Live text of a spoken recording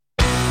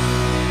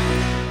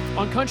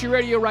On country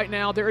radio right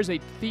now, there is a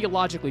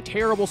theologically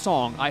terrible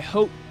song. I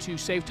hope to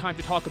save time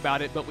to talk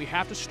about it, but we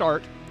have to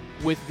start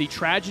with the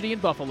tragedy in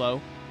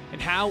Buffalo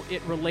and how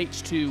it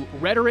relates to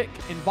rhetoric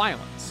and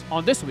violence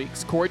on this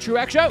week's Corey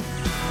Truax Show. This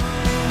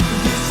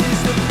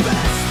is the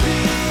best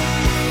thing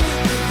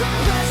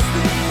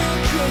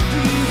that could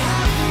be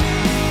happening.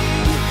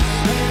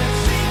 And I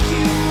think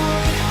you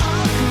would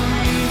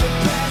agree, the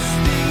best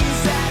thing is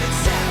that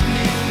it's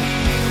happening.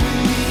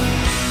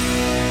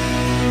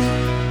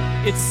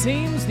 It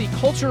seems the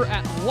culture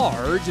at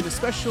large, and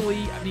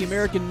especially the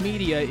American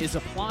media, is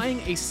applying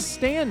a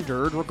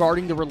standard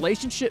regarding the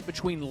relationship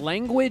between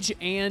language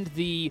and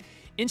the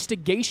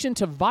instigation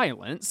to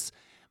violence,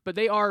 but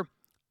they are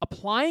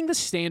applying the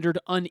standard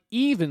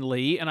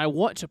unevenly, and I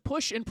want to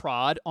push and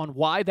prod on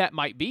why that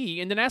might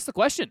be, and then ask the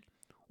question,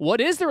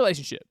 what is the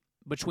relationship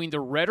between the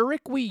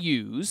rhetoric we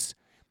use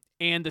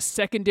and the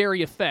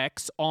secondary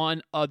effects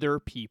on other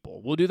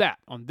people? We'll do that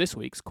on this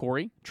week's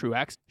Corey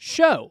Truax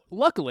Show.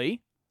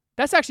 Luckily,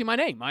 that's actually my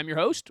name. I'm your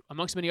host,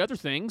 amongst many other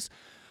things.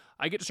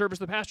 I get to serve as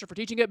the pastor for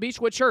teaching at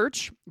Beechwood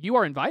Church. You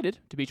are invited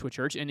to Beechwood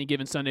Church any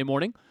given Sunday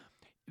morning.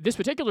 This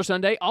particular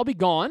Sunday, I'll be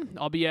gone.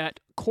 I'll be at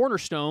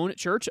Cornerstone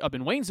Church up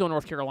in Waynesville,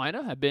 North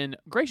Carolina. I've been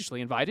graciously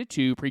invited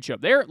to preach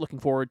up there. Looking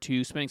forward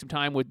to spending some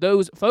time with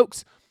those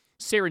folks.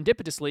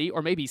 Serendipitously,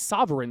 or maybe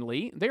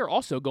sovereignly, they are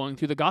also going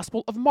through the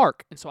Gospel of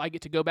Mark. And so I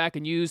get to go back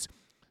and use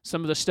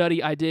some of the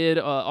study I did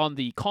on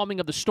the calming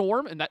of the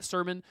storm and that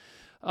sermon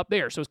up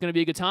there. So it's going to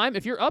be a good time.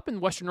 If you're up in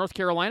Western North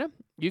Carolina,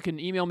 you can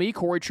email me,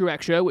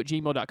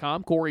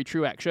 CoreyTruaxShow@gmail.com,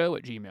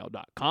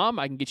 CoreyTruaxShow@gmail.com.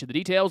 I can get you the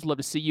details. Love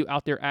to see you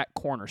out there at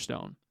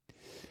Cornerstone.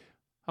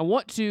 I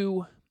want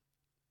to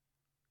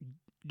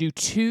do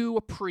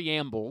two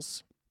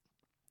preambles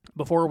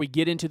before we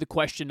get into the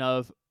question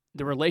of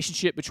the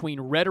relationship between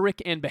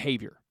rhetoric and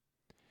behavior.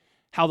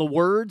 How the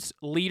words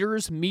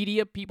leaders,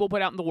 media, people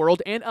put out in the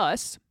world, and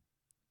us,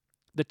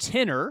 the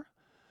tenor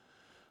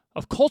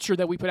of culture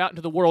that we put out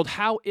into the world,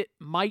 how it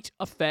might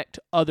affect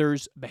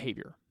others'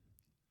 behavior.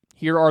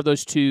 Here are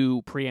those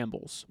two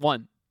preambles.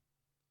 One,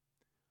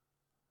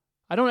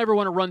 I don't ever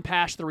want to run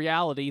past the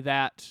reality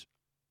that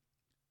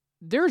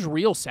there's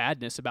real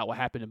sadness about what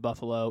happened in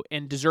Buffalo,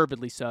 and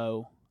deservedly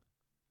so.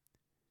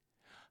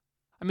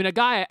 I mean, a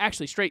guy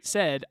actually straight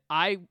said,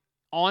 I,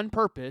 on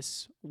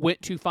purpose,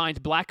 went to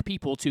find black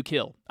people to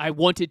kill. I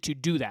wanted to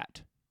do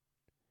that.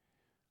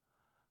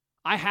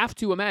 I have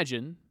to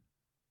imagine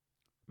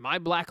my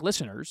black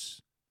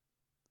listeners,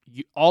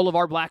 all of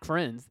our black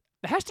friends,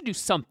 it has to do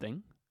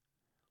something.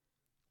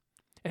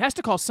 It has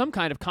to cause some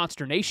kind of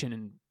consternation,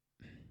 and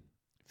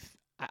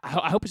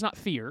I hope it's not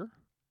fear.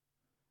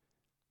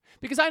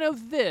 Because I know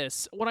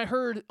this, when I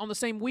heard on the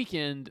same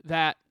weekend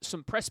that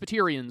some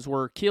Presbyterians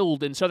were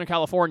killed in Southern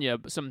California,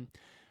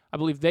 I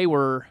believe they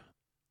were,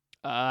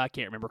 I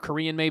can't remember,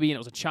 Korean maybe, and it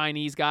was a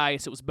Chinese guy,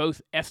 so it was both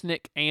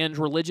ethnic and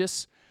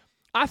religious.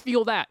 I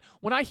feel that.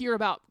 When I hear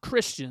about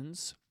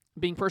Christians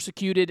being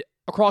persecuted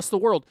across the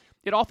world,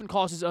 it often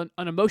causes an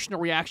emotional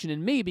reaction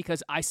in me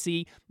because I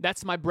see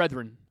that's my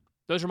brethren.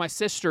 Those are my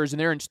sisters,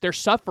 and they're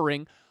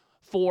suffering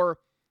for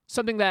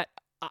something that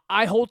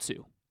I hold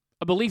to,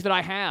 a belief that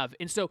I have.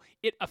 And so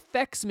it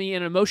affects me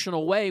in an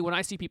emotional way when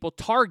I see people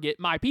target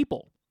my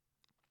people.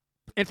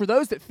 And for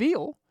those that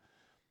feel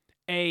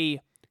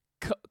a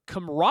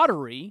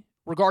camaraderie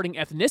regarding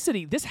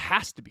ethnicity, this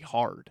has to be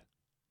hard.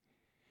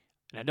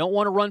 And I don't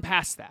want to run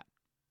past that.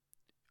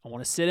 I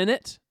want to sit in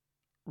it,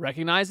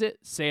 recognize it,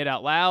 say it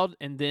out loud,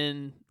 and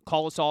then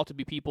call us all to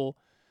be people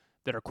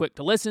that are quick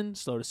to listen,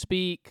 slow to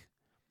speak,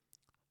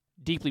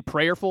 deeply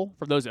prayerful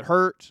for those that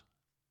hurt.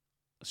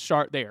 Let's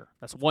start there.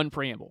 That's one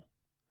preamble.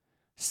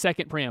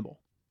 Second preamble.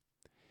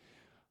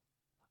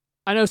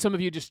 I know some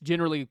of you just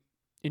generally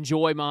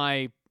enjoy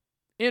my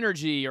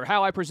energy or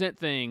how I present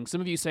things.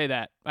 Some of you say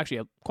that.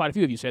 Actually, quite a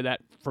few of you say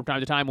that from time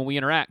to time when we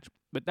interact.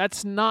 But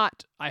that's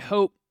not, I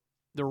hope,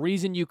 the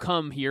reason you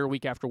come here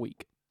week after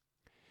week.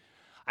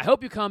 I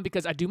hope you come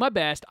because I do my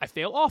best. I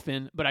fail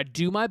often, but I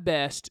do my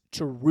best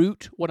to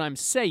root what I'm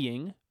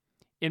saying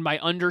in my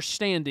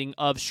understanding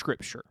of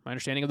Scripture, my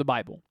understanding of the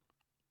Bible.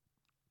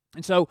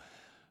 And so,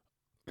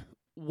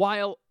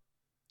 while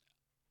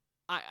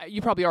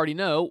you probably already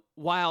know,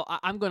 while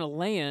I'm going to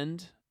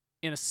land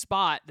in a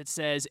spot that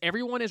says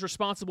everyone is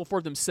responsible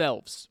for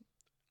themselves,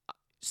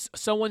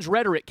 someone's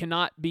rhetoric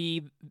cannot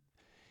be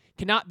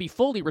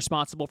fully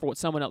responsible for what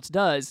someone else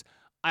does.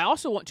 I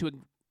also want to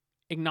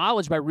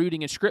acknowledge by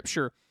rooting in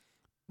Scripture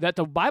that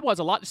the Bible has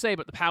a lot to say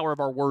about the power of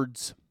our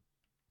words.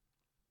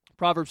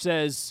 Proverbs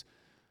says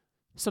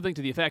something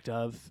to the effect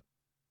of,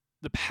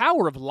 the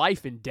power of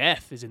life and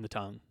death is in the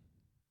tongue.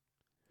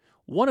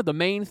 One of the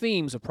main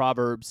themes of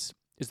Proverbs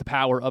is the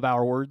power of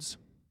our words.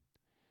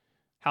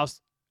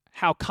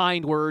 How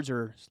kind words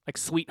are like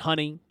sweet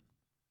honey,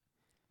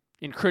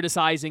 and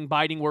criticizing,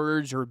 biting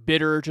words are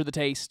bitter to the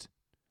taste.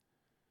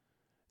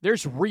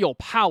 There's real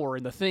power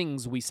in the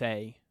things we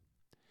say.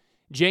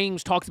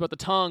 James talks about the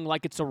tongue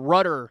like it's a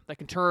rudder that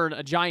can turn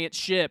a giant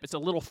ship. It's a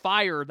little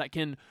fire that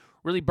can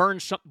really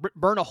burn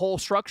a whole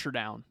structure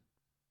down.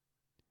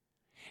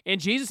 And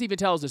Jesus even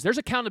tells us there's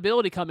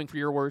accountability coming for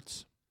your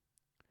words.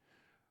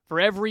 For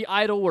every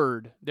idle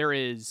word, there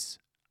is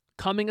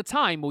coming a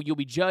time where you'll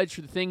be judged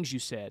for the things you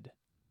said.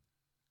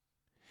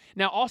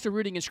 Now, also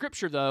rooting in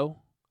Scripture, though,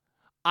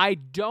 I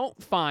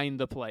don't find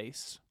the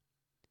place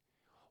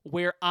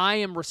where I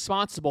am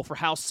responsible for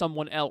how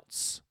someone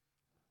else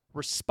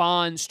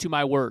responds to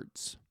my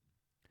words.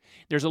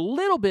 There's a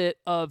little bit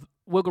of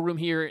wiggle room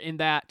here in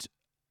that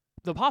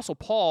the Apostle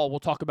Paul will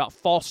talk about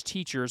false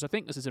teachers. I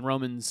think this is in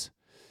Romans,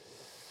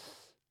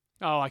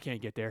 I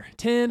can't get there,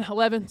 10,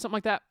 11, something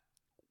like that.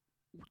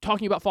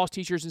 Talking about false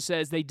teachers and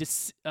says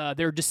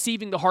they're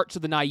deceiving the hearts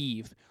of the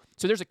naive.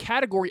 So there's a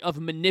category of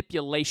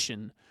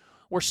manipulation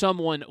where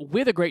someone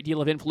with a great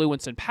deal of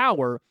influence and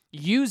power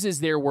uses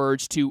their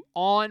words to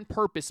on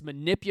purpose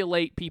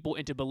manipulate people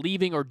into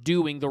believing or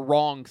doing the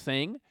wrong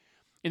thing.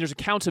 And there's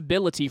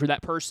accountability for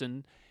that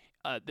person.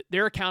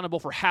 They're accountable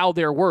for how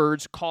their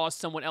words cause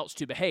someone else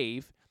to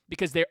behave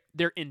because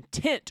their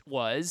intent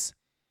was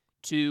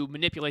to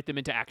manipulate them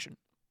into action.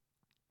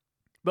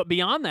 But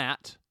beyond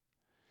that,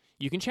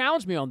 you can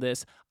challenge me on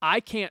this.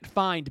 I can't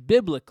find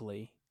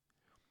biblically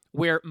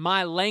where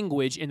my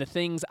language and the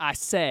things I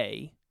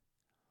say,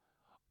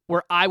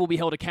 where I will be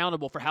held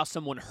accountable for how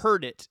someone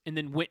heard it and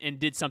then went and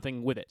did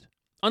something with it.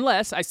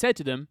 Unless I said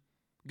to them,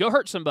 go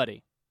hurt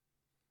somebody.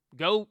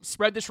 Go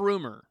spread this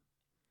rumor.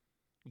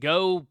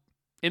 Go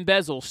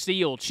embezzle,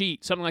 steal,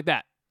 cheat, something like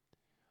that.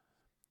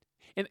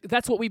 And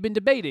that's what we've been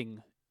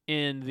debating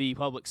in the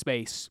public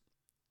space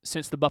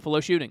since the Buffalo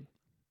shooting.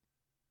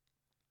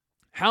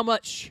 How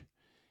much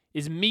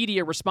is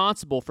media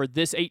responsible for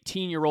this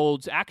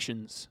 18-year-old's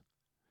actions?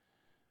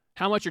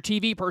 How much are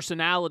TV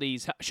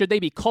personalities, should they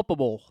be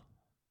culpable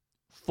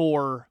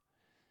for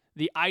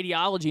the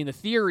ideology and the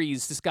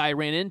theories this guy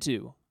ran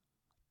into?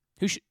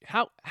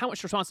 How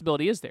much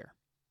responsibility is there?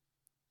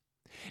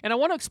 And I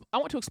want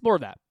to explore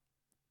that.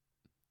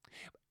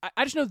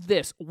 I just know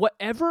this,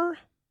 whatever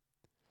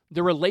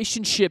the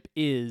relationship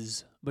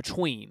is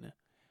between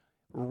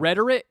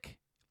rhetoric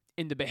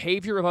and the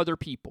behavior of other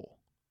people,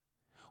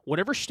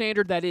 whatever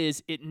standard that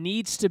is, it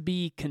needs to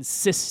be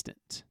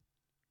consistent.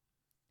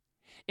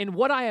 And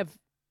what I have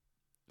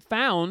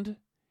found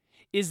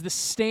is the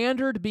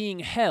standard being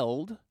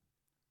held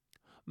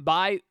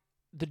by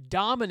the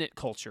dominant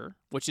culture,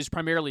 which is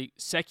primarily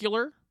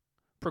secular,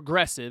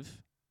 progressive,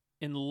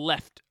 and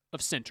left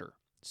of center.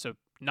 So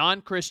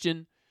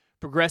non-Christian,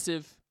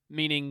 progressive,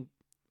 meaning,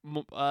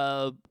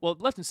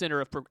 left and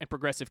center and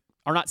progressive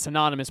are not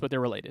synonymous, but they're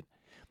related.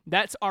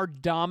 That's our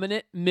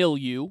dominant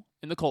milieu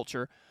in the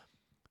culture.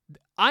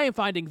 I am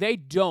finding they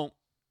don't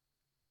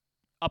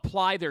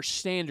apply their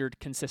standard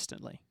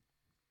consistently.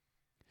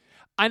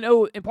 I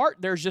know in part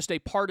there's just a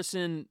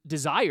partisan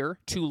desire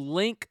to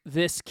link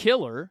this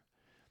killer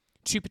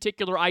to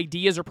particular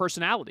ideas or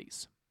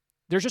personalities.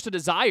 There's just a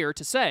desire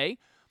to say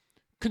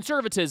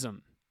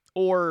conservatism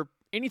or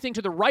anything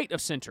to the right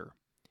of center,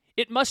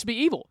 it must be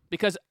evil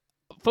because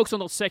folks on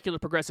the secular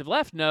progressive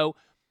left know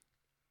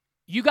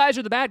you guys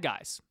are the bad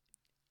guys.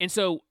 And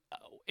so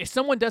if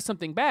someone does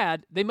something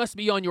bad, they must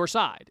be on your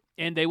side.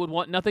 And they would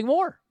want nothing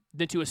more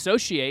than to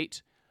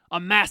associate a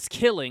mass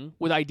killing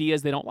with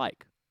ideas they don't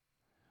like.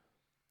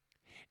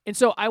 And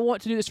so I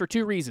want to do this for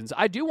two reasons.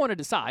 I do want to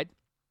decide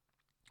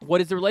what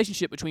is the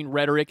relationship between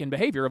rhetoric and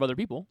behavior of other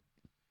people.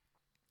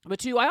 But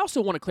two, I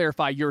also want to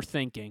clarify your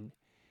thinking.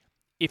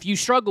 If you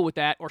struggle with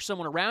that or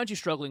someone around you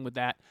struggling with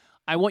that,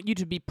 I want you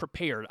to be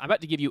prepared. I'm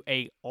about to give you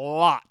a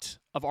lot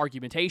of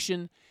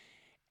argumentation.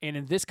 And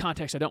in this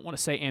context, I don't want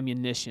to say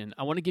ammunition.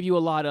 I want to give you a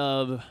lot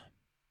of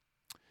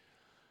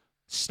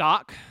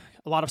stock,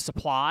 a lot of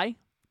supply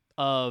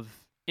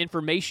of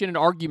information and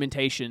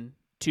argumentation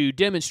to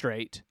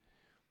demonstrate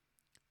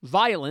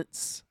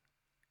violence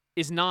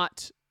is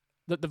not,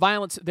 the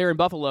violence there in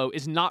Buffalo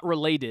is not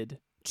related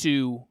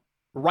to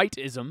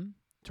rightism,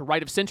 to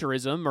right of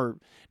centerism, or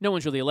no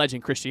one's really alleging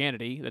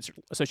Christianity that's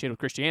associated with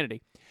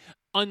Christianity,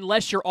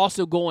 unless you're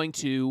going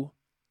to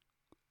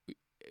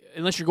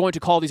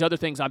call these other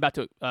things I'm about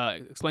to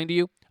explain to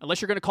you,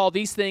 unless you're going to call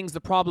these things the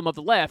problem of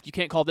the left, you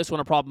can't call this one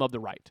a problem of the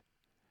right.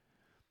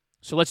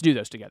 So let's do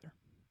those together.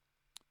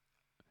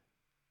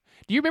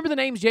 Do you remember the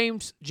name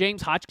James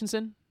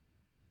Hodgkinson?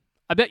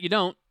 I bet you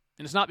don't,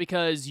 and it's not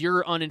because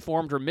you're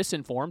uninformed or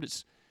misinformed.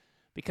 It's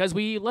because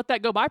we let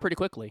that go by pretty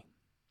quickly.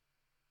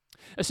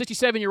 A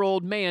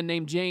 67-year-old man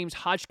named James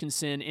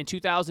Hodgkinson in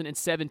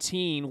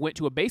 2017 went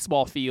to a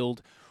baseball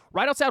field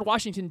right outside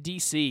Washington,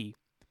 D.C.,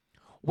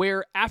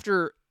 where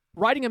after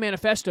writing a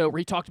manifesto where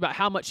he talked about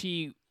how much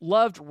he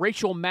loved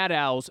Rachel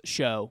Maddow's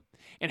show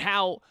and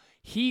how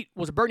he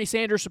was a Bernie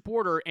Sanders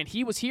supporter and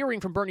he was hearing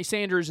from Bernie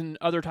Sanders and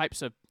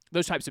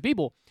those types of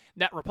people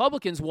that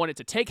Republicans wanted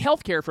to take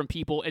health care from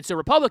people, and so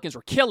Republicans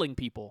were killing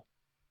people.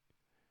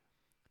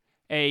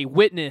 A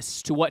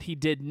witness to what he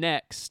did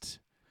next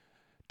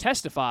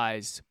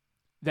testifies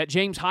that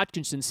James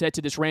Hodgkinson said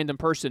to this random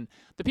person,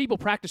 the people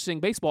practicing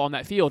baseball on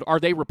that field, are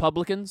they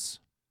Republicans?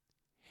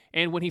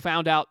 And when he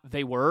found out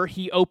they were,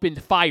 he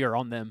opened fire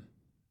on them.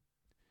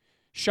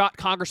 Shot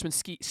Congressman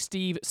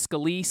Steve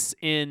Scalise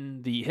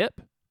in the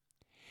hip,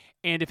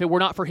 and if it were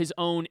not for his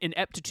own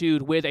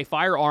ineptitude with a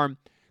firearm,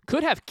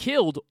 could have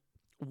killed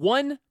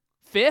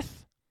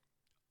 1/5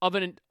 of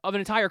an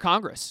entire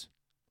Congress.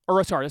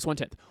 Or sorry, that's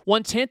 1/10.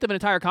 1/10 of an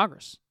entire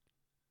Congress.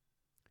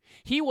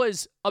 He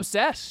was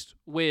obsessed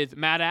with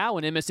Maddow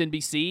and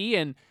MSNBC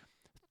and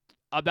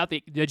about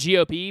the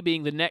GOP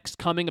being the next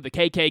coming of the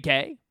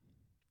KKK.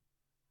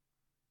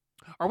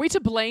 Are we to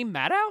blame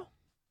Maddow?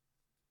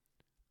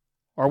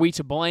 Are we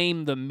to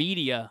blame the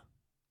media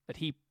that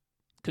he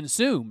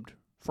consumed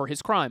for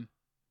his crime?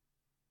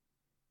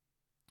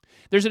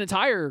 There's an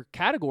entire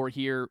category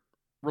here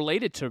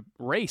related to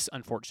race,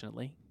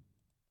 unfortunately.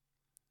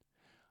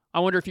 I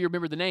wonder if you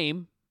remember the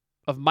name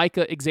of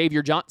Micah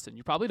Xavier Johnson.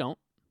 You probably don't.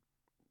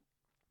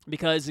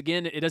 Because,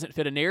 again, it doesn't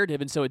fit a narrative,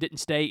 and so it didn't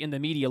stay in the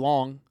media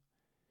long.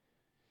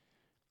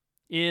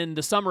 In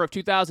the summer of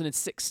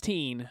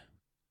 2016,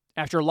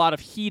 after a lot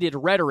of heated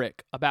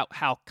rhetoric about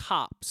how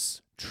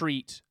cops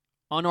treat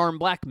unarmed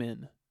black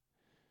men,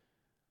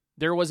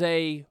 there was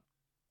a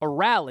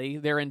rally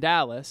there in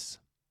Dallas.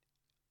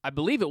 I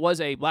believe it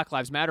was a Black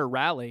Lives Matter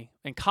rally,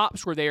 and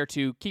cops were there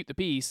to keep the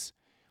peace.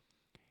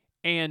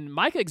 And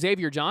Micah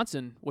Xavier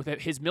Johnson, with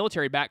his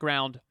military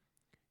background,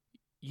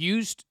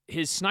 used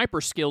his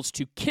sniper skills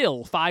to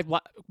kill five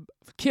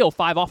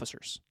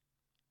officers.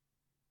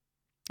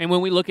 And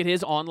when we look at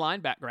his online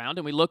background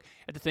and we look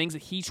at the things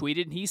that he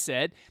tweeted and he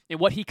said and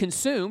what he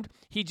consumed,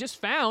 he just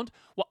found,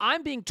 well,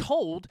 I'm being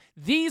told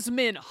these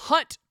men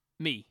hunt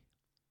me.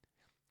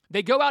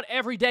 They go out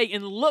every day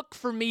and look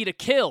for me to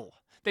kill.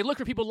 They look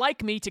for people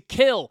like me to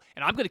kill,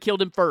 and I'm going to kill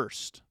them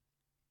first.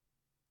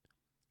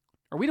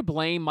 Are we to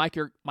blame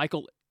Micah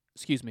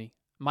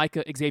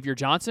Xavier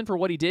Johnson for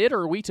what he did,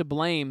 or are we to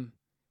blame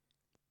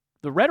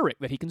the rhetoric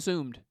that he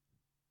consumed?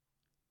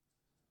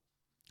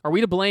 Are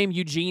we to blame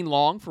Eugene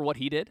Long for what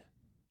he did?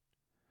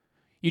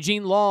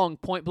 Eugene Long,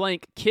 point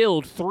blank,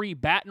 killed 3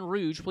 Baton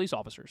Rouge police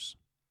officers.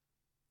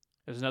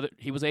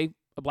 He was a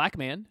black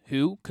man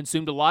who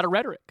consumed a lot of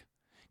rhetoric,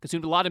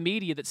 consumed a lot of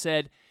media that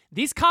said,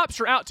 these cops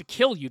are out to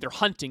kill you, they're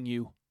hunting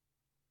you.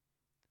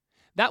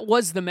 That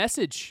was the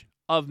message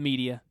of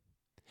media.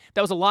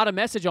 That was a lot of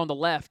message on the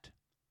left.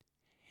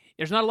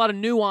 There's not a lot of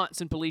nuance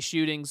in police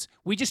shootings.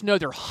 We just know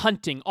they're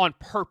hunting on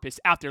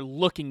purpose, out there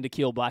looking to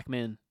kill black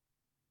men.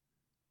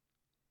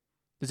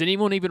 Does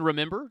anyone even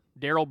remember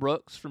Darrell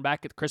Brooks from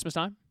back at Christmas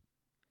time?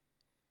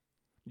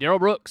 Darrell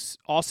Brooks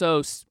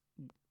also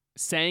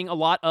saying a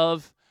lot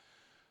of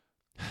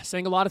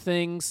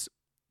things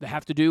that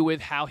have to do with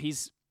how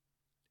he's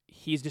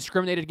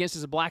discriminated against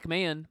as a black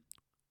man,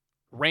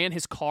 ran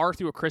his car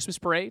through a Christmas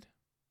parade,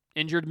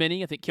 injured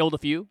many, I think killed a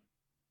few.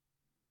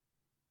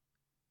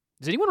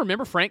 Does anyone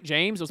remember Frank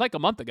James? It was like a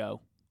month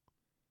ago.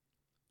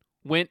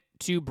 Went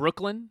to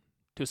Brooklyn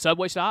to a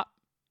subway stop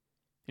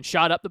and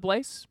shot up the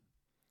place.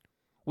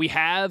 We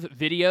have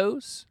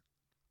videos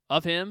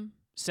of him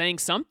saying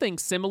something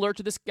similar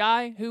to this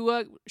guy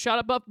who shot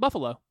up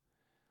Buffalo.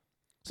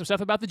 Some stuff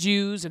about the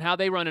Jews and how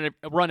they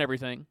run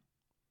everything.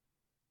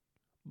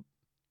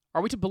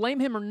 Are we to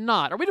blame him or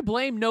not? Are we to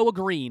blame Noah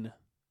Green?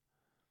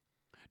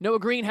 Noah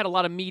Green had a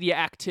lot of media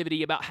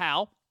activity about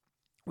how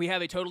we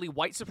have a totally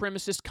white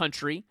supremacist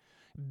country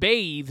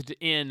bathed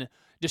in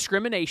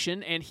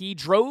discrimination, and he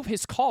drove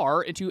his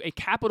car into a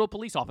Capitol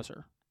police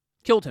officer,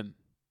 killed him.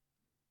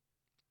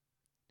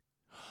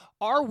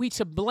 Are we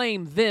to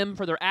blame them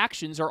for their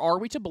actions, or are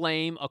we to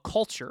blame a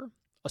culture,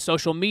 a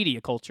social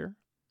media culture,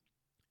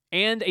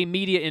 and a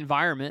media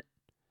environment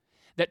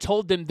that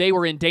told them they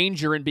were in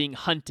danger and being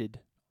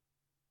hunted?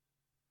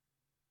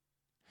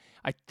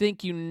 I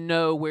think you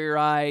know where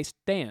I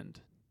stand.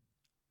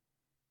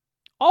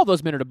 All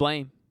those men are to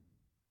blame.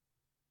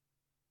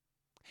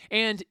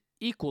 And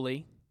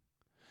equally,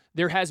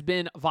 there has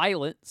been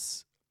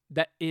violence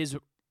that is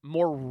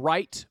more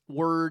right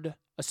word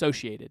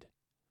associated.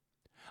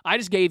 I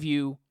just gave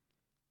you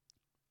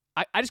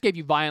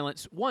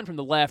violence, one from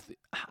the left.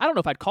 I don't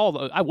know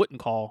if I wouldn't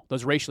call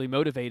those racially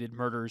motivated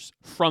murders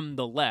from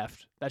the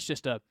left. That's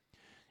just a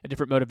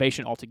different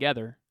motivation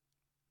altogether.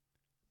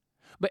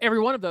 But every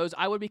one of those,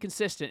 I would be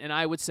consistent, and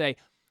I would say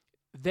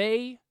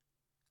they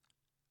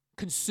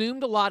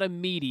consumed a lot of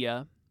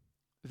media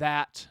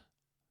that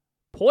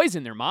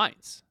poisoned their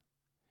minds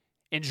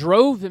and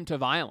drove them to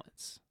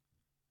violence.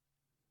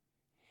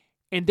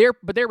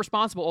 But they're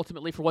responsible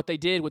ultimately for what they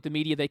did with the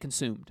media they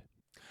consumed.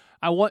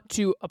 I want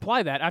to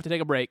apply that. I have to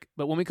take a break,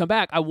 but when we come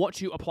back, I want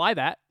to apply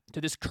that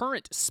to this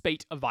current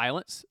spate of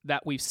violence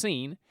that we've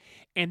seen,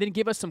 and then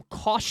give us some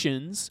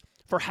cautions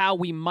for how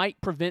we might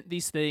prevent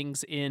these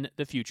things in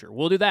the future.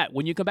 We'll do that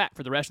when you come back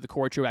for the rest of the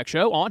Corey Truax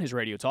Show on his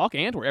Radio Talk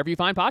and wherever you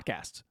find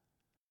podcasts.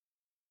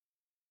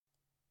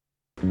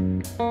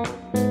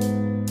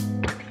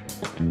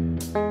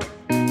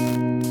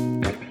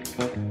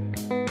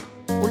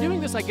 We're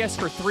doing this, I guess,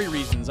 for 3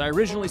 reasons. I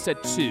originally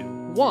said 2.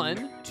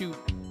 1, to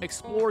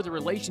explore the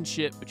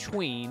relationship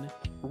between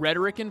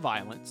rhetoric and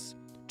violence,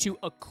 to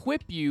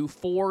equip you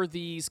for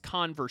these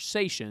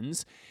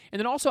conversations, and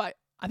then also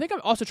I think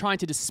I'm also trying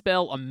to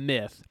dispel a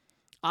myth.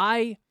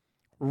 I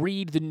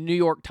read the New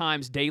York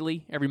Times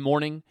daily every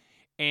morning,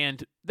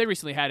 And they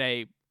recently had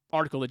a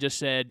article that just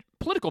said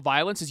political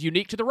violence is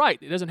unique to the right.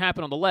 It doesn't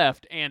happen on the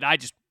left. And I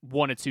just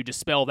wanted to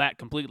dispel that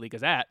completely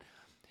because that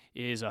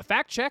is a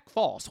fact check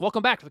false.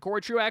 Welcome back to the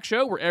Corey Truax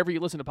Show, wherever you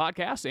listen to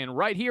podcasts, and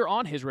right here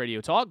on his Radio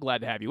Talk.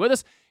 Glad to have you with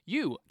us.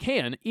 You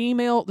can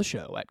email the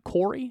show at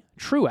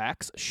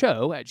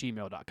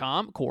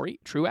CoreyTruaxShow@gmail.com,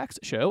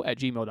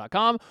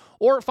 CoreyTruaxShow@gmail.com,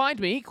 or find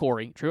me,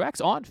 Corey Truax,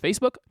 on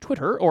Facebook,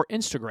 Twitter, or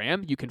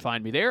Instagram. You can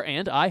find me there,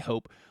 and I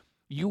hope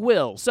you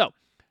will. So,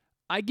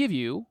 I give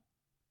you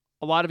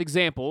a lot of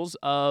examples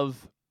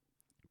of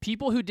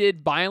people who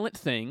did violent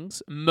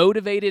things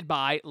motivated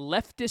by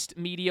leftist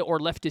media or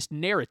leftist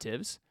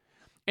narratives,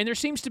 and there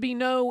seems to be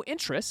no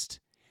interest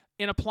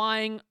in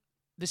applying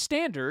the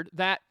standard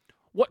that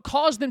what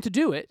caused them to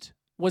do it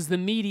was the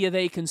media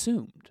they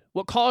consumed.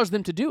 What caused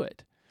them to do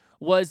it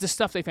was the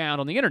stuff they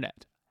found on the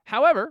internet.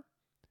 However,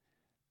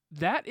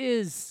 that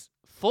is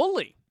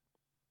fully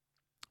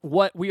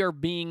what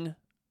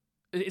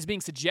is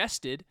being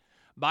suggested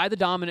by the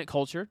dominant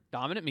culture,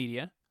 dominant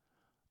media,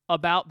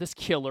 about this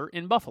killer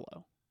in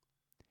Buffalo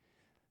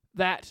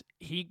that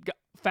he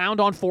found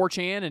on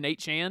 4chan and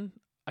 8chan.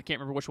 I can't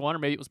remember which one, or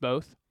maybe it was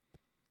both.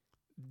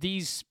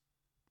 These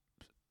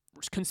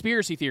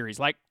conspiracy theories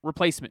like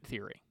replacement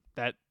theory,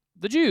 that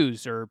the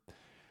Jews are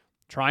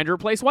trying to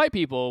replace white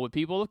people with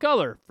people of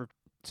color for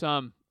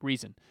some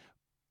reason.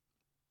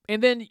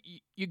 And then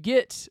you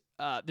get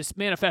this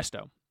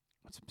manifesto.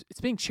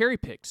 It's being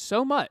cherry-picked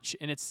so much,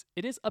 and it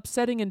is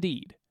upsetting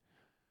indeed.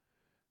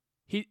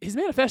 His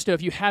manifesto,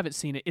 if you haven't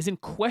seen it, is in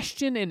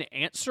question and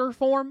answer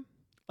form.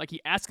 Like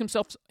he asks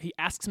himself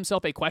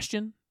a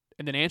question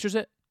and then answers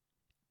it.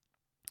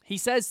 He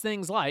says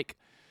things like,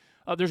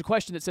 there's a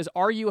question that says,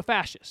 "Are you a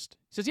fascist?"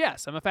 He says,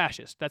 "Yes, I'm a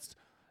fascist."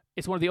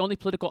 It's one of the only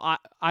political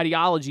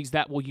ideologies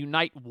that will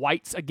unite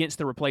whites against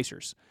the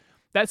replacers.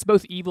 That's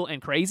both evil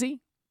and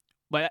crazy,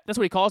 but that's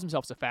what he calls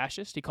himself, as a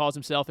fascist. He calls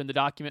himself in the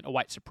document a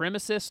white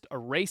supremacist, a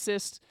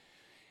racist.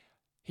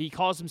 He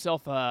calls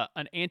himself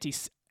an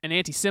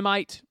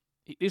anti-Semite.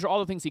 These are all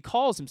the things he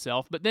calls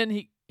himself, but then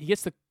he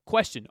gets the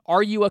question,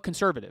 are you a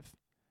conservative?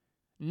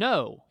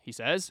 No, he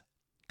says.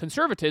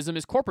 Conservatism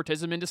is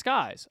corporatism in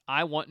disguise.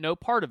 I want no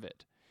part of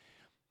it.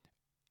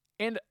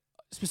 And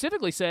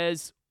specifically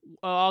says,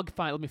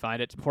 let me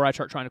find it before I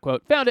start trying to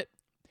quote. Found it.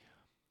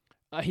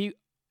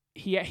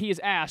 He is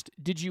asked,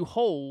 did you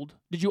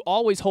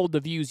always hold the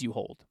views you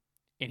hold?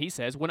 And he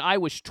says, when I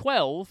was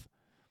 12,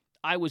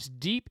 I was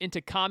deep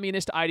into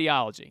communist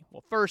ideology.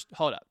 Well, first,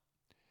 hold up.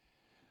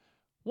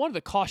 One of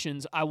the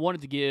cautions I wanted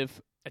to give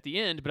at the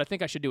end, but I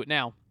think I should do it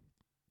now,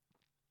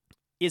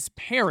 is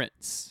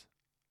parents.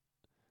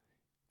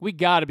 We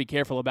got to be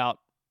careful about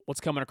what's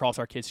coming across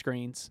our kids'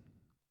 screens.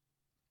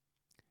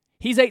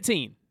 He's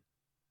 18.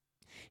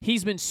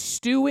 He's been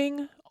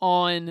stewing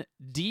on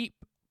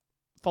deep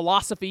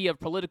philosophy of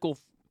political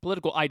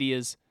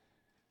ideas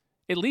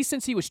at least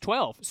since he was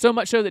 12. So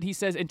much so that he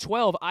says, in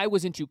 12, I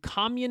was into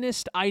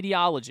communist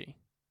ideology.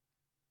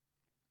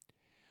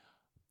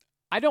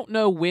 I don't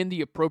know when the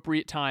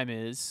appropriate time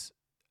is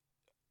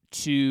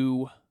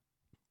to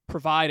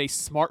provide a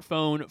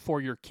smartphone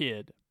for your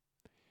kid.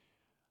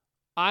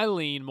 I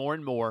lean more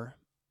and more.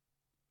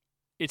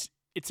 It's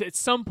at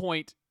some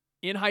point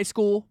in high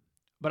school,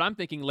 but I'm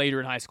thinking later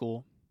in high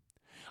school.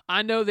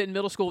 I know that in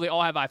middle school, they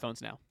all have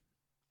iPhones now.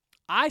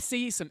 I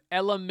see some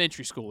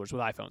elementary schoolers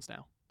with iPhones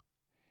now.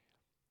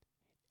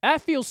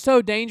 That feels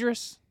so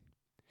dangerous.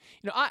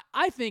 You know,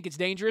 I think it's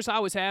dangerous. I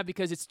always have,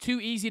 because it's too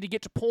easy to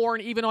get to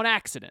porn even on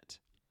accident.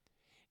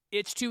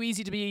 It's too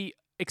easy to be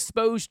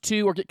exposed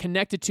to or get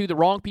connected to the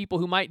wrong people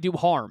who might do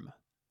harm.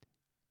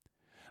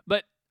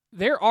 But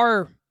there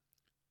are,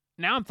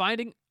 now I'm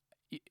finding,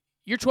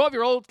 your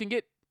 12-year-old can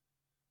get,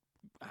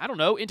 I don't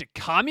know, into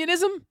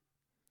communism?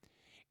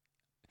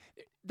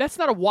 That's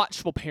not a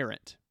watchful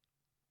parent.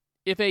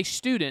 If a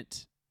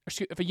student,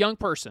 if a young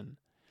person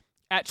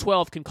at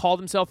 12 can call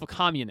themselves a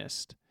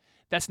communist,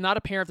 that's not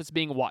a parent that's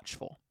being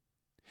watchful.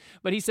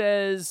 But he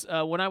says,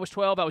 when I was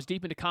 12, I was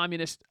deep into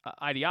communist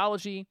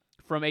ideology.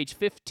 From age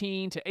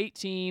 15 to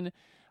 18,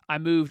 I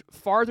moved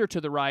farther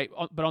to the right,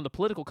 but on the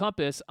political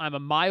compass, I'm a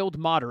mild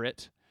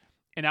moderate,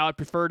 and I would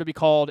prefer to be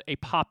called a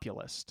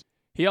populist.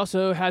 He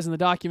also has in the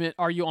document,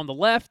 are you on the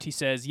left? He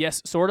says,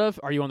 yes, sort of.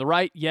 Are you on the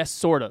right? Yes,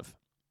 sort of.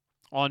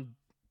 On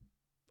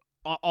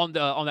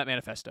that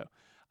manifesto.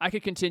 I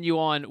could continue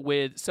on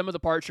with some of the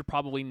parts you're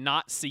probably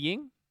not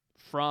seeing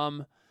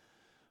from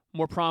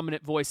more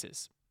prominent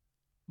voices.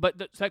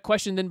 But that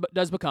question then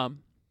does become,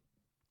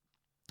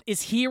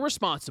 is he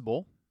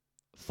responsible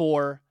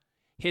for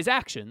his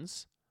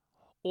actions,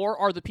 or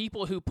are the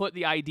people who put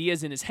the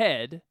ideas in his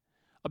head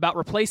about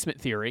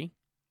replacement theory?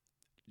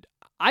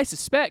 I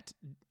suspect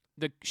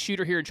the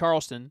shooter here in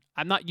Charleston,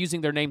 I'm not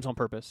using their names on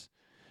purpose,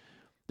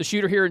 the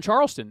shooter here in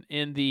Charleston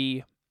in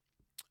the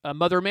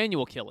Mother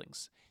Emanuel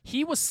killings,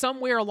 he was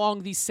somewhere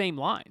along these same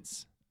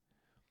lines.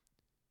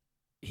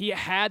 He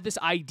had this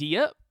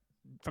idea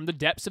from the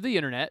depths of the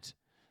internet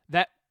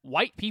that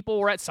white people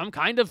were at some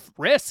kind of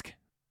risk,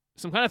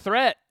 some kind of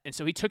threat, and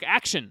so he took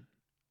action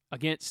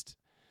against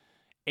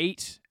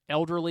 8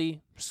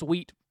 elderly,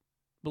 sweet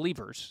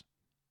believers.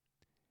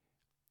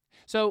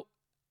 So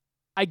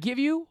I give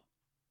you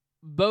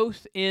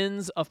both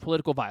ends of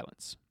political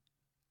violence.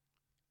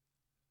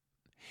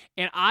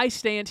 And I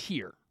stand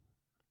here.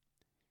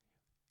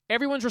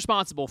 Everyone's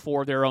responsible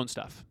for their own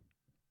stuff.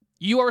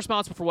 You are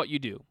responsible for what you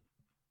do.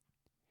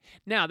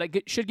 Now,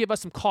 that should give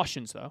us some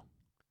cautions, though.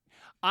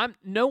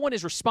 No one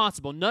is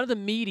responsible. None of the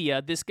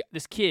media this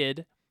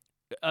kid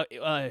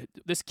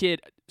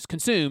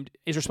consumed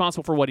is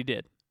responsible for what he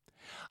did.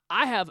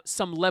 I have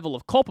some level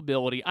of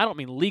culpability. I don't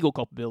mean legal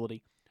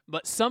culpability,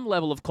 but some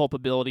level of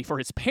culpability for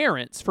his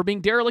parents for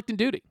being derelict in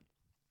duty.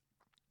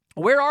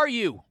 Where are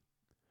you?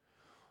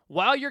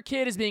 While your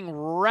kid is being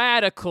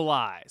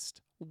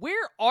radicalized,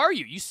 where are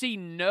you? You see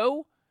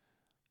no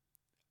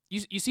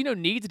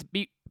need to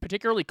be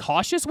particularly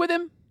cautious with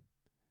him?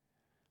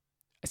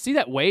 I see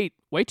that way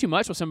too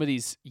much with some of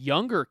these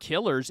younger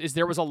killers.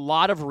 There was a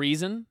lot of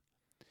reason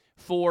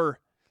for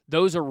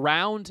those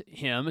around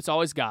him, it's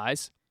always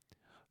guys,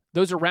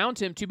 those around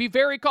him to be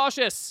very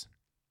cautious,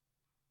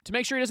 to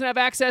make sure he doesn't have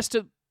access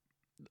to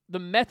the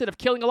method of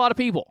killing a lot of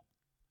people.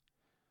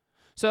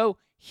 So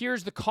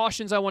here's the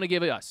cautions I want to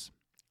give us.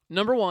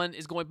 Number one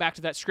is going back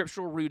to that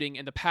scriptural rooting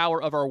and the power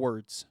of our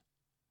words.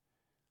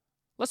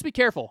 Let's be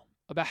careful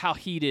about how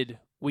heated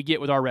we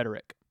get with our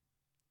rhetoric.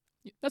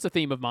 That's a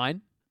theme of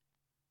mine.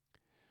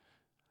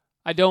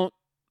 I don't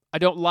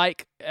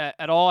like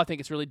at all. I think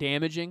it's really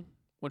damaging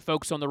when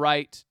folks on the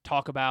right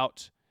talk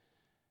about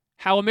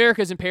how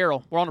America is in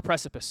peril. We're on a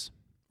precipice.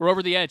 We're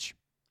over the edge.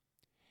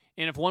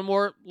 And if one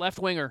more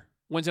left-winger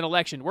wins an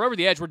election, we're over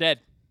the edge. We're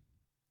dead.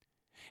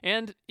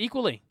 And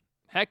equally,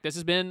 heck, this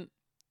has been,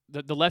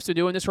 the left's been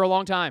doing this for a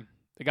long time.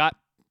 They got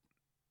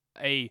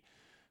a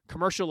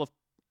commercial of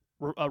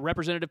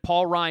Representative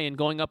Paul Ryan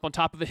going up on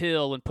top of a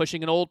hill and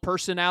pushing an old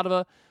person out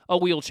of a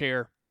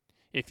wheelchair.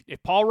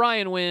 If Paul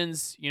Ryan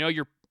wins,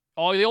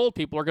 all the old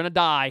people are going to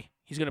die.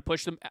 He's going to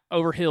push them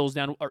over hills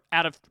down or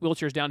out of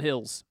wheelchairs down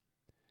hills.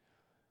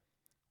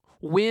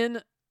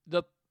 When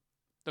the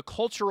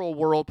cultural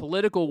world,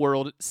 political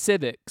world,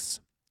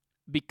 civics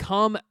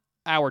become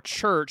our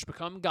church,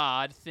 become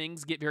God,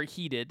 things get very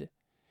heated.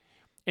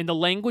 And the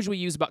language we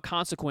use about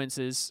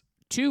consequences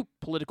to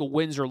political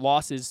wins or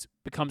losses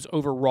becomes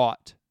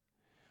overwrought.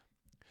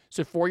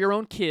 So for your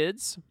own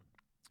kids,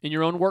 in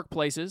your own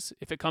workplaces,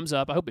 if it comes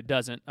up, I hope it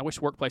doesn't. I wish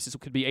workplaces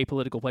could be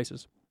apolitical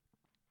places.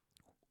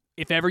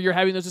 If ever you're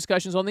having those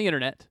discussions on the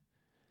internet,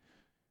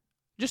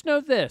 just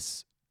know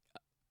this.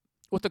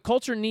 What the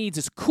culture needs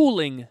is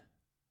cooling.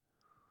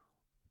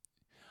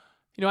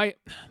 I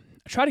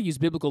try to use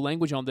biblical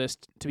language on this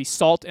to be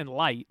salt and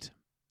light.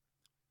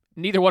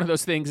 Neither one of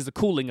those things is a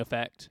cooling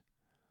effect.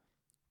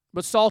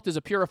 But salt is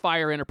a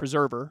purifier and a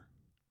preserver.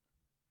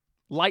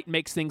 Light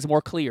makes things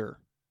more clear.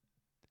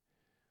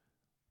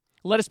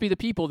 Let us be the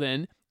people,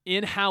 then,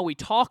 in how we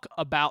talk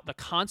about the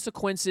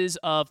consequences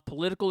of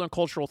political and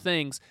cultural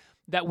things,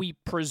 that we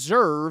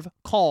preserve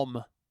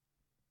calm,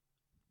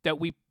 that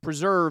we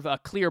preserve a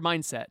clear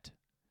mindset,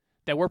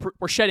 that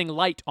we're shedding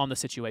light on the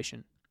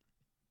situation.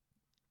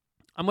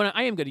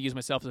 I am going to use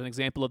myself as an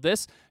example of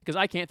this because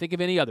I can't think of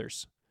any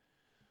others.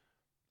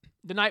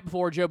 The night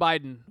before Joe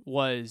Biden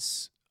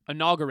was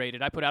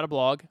inaugurated, I put out a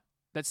blog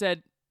that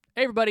said,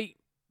 hey, everybody,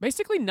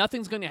 basically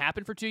nothing's going to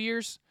happen for 2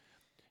 years.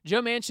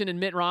 Joe Manchin and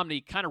Mitt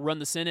Romney kind of run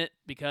the Senate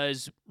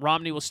because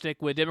Romney will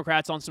stick with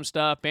Democrats on some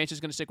stuff. Manchin's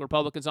going to stick with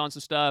Republicans on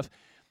some stuff.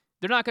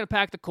 They're not going to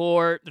pack the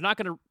court. They're not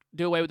going to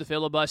do away with the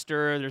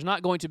filibuster. There's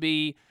not going to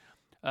be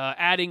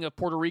adding of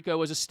Puerto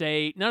Rico as a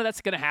state. None of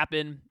that's going to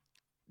happen.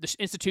 The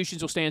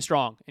institutions will stand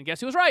strong. And guess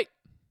who was right?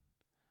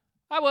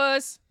 I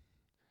was.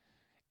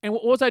 And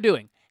what was I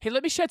doing? Hey,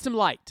 let me shed some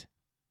light.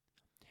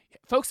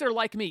 Folks that are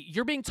like me,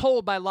 you're being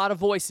told by a lot of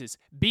voices,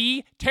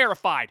 be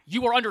terrified.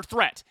 You are under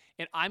threat.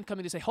 And I'm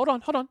coming to say, hold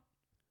on.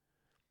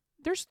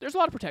 There's a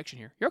lot of protection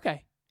here. You're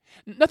okay.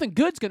 Nothing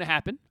good's going to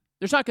happen.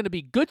 There's not going to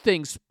be good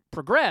things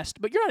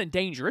progressed, but you're not in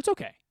danger. It's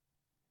okay.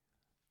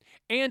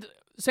 And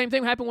the same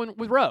thing happened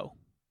with Roe.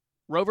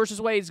 Roe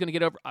versus Wade is going to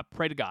get I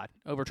pray to God,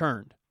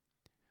 overturned.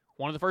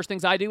 One of the first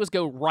things I do is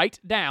go write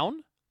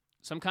down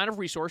some kind of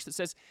resource that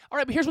says, all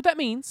right, but here's what that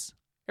means.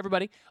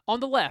 Everybody, on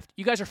the left,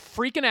 you guys are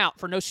freaking out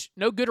for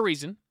no good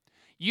reason.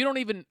 You don't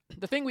even,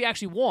 the thing we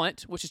actually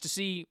want, which is to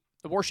see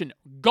abortion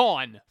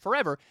gone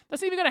forever,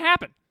 that's not even going to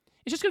happen.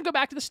 It's just going to go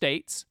back to the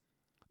states.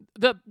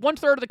 The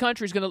 1/3 of the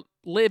country is going to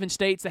live in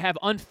states that have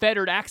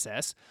unfettered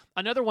access.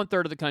 Another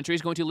 1/3 of the country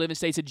is going to live in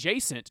states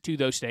adjacent to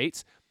those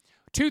states.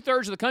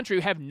 2/3 of the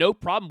country have no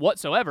problem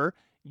whatsoever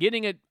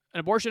getting an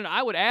abortion.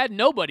 I would add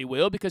nobody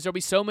will because there'll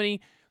be so many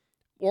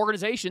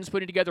organizations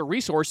putting together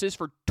resources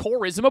for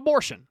tourism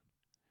abortion.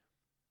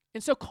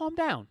 And so calm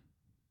down.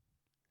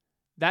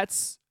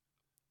 That's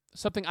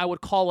something I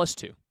would call us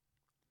to.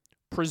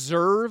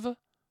 Preserve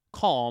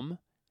calm,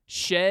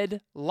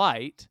 shed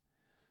light,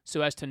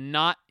 so as to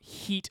not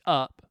heat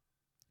up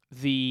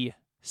the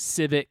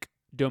civic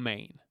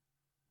domain.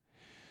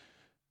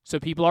 So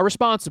people are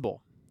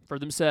responsible for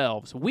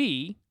themselves.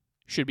 We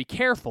should be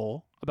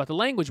careful about the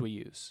language we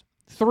use.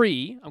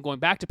 3, I'm going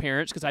back to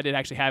parents because I did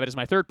actually have it as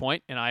my third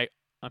point, and I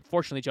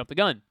unfortunately jumped the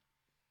gun.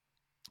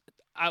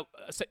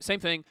 Same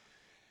thing.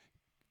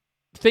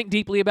 Think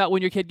deeply about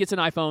when your kid gets an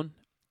iPhone,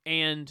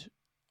 and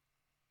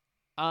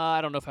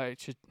I don't know if I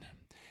should.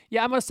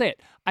 Yeah, I'm going to say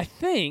it. I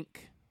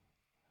think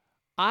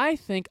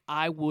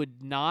I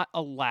would not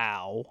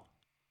allow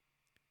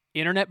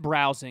internet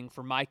browsing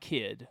for my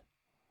kid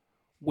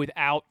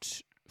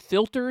without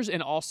filters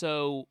and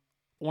also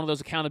one of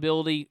those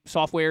accountability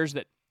softwares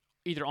that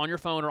either on your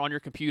phone or on your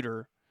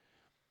computer,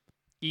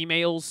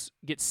 emails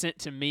get sent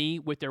to me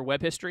with their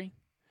web history.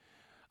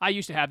 I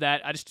used to have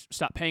that. I just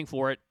stopped paying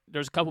for it.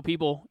 There's a couple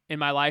people in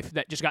my life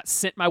that just got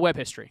sent my web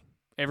history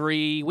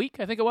every week,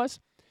 I think it was.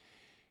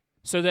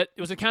 So that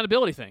it was an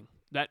accountability thing,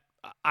 that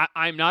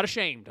I'm not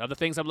ashamed of the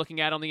things I'm looking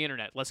at on the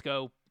internet. Let's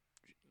go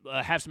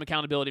have some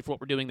accountability for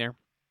what we're doing there.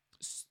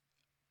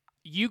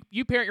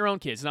 You parent your own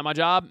kids. It's not my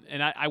job,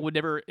 and I would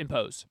never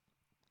impose.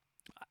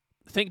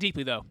 Think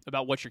deeply, though,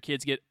 about what your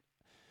kids get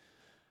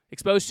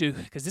exposed to,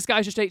 because this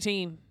guy's just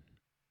 18.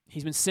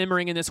 He's been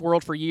simmering in this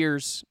world for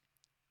years,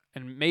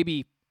 and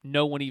maybe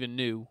no one even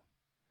knew.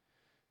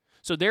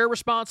 So they're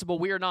responsible,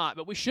 we are not,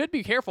 but we should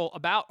be careful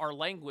about our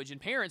language,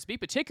 and parents, be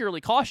particularly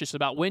cautious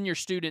about when your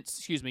children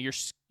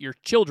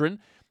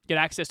get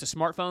access to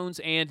smartphones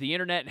and the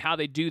internet and how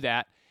they do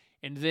that.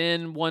 And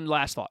then one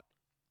last thought.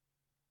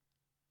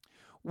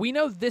 We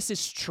know this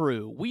is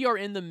true. We are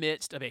in the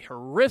midst of a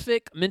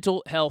horrific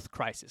mental health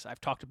crisis.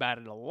 I've talked about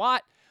it a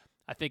lot.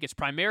 I think it's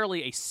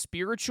primarily a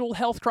spiritual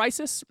health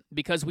crisis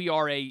because we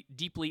are a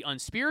deeply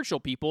unspiritual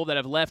people that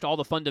have left all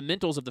the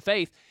fundamentals of the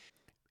faith.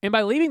 And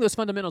by leaving those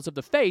fundamentals of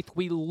the faith,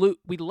 we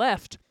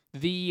left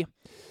the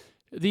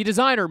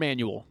designer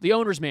manual, the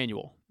owner's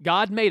manual.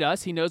 God made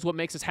us. He knows what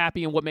makes us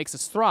happy and what makes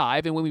us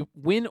thrive. And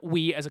when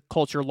we as a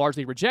culture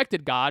largely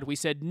rejected God, we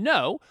said,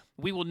 no,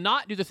 we will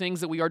not do the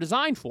things that we are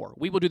designed for.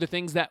 We will do the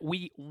things that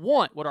we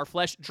want, what our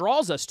flesh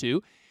draws us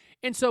to.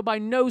 And so by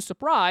no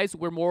surprise,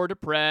 we're more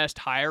depressed,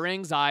 higher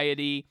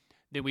anxiety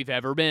than we've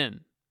ever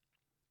been.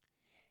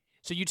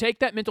 So you take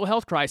that mental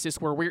health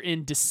crisis where we're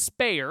in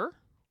despair,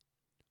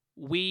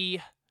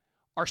 we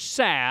are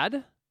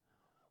sad,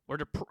 we're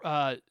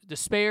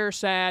despair,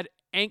 sad,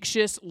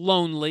 anxious,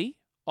 lonely,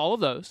 all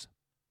of those.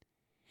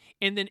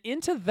 And then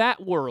into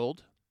that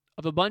world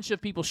of a bunch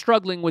of people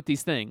struggling with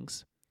these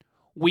things,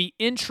 we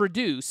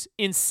introduce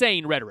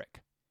insane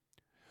rhetoric.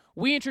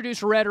 We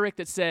introduce rhetoric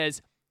that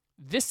says,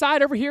 this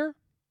side over here,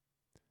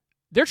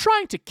 they're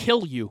trying to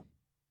kill you.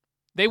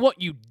 They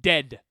want you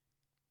dead.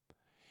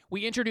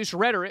 We introduce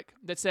rhetoric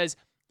that says,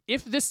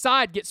 if this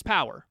side gets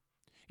power,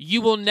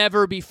 you will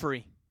never be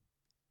free.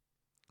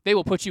 They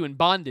will put you in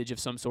bondage of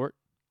some sort.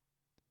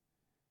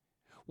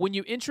 When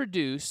you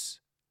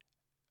introduce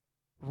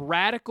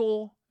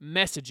radical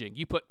messaging,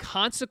 you put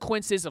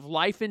consequences of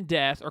life and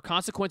death or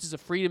consequences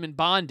of freedom and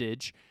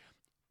bondage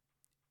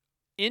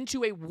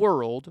into a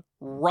world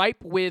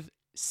ripe with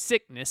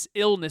sickness,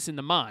 illness in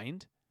the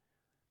mind,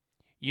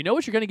 you know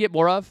what you're going to get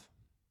more of?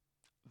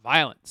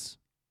 Violence.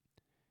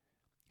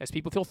 As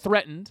people feel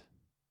threatened,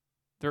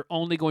 they're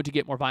only going to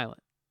get more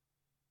violent.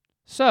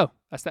 So,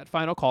 that's that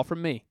final call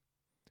from me.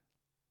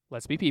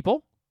 Let's be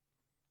people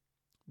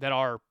that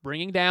are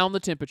bringing down the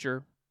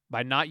temperature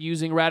by not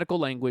using radical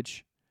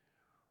language,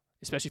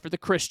 especially for the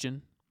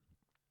Christian.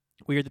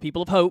 We are the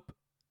people of hope.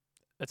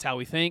 That's how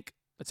we think.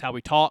 That's how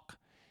we talk.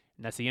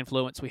 And that's the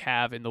influence we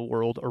have in the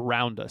world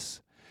around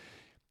us.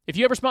 If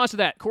you have a response to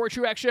that,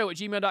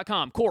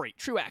 CoreyTruaxShow@gmail.com,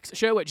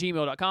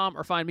 CoreyTruaxShow@gmail.com,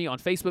 or find me on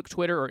Facebook,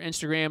 Twitter, or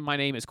Instagram. My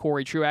name is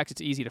Corey Truax.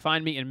 It's easy to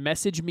find me, and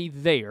message me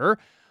there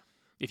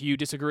if you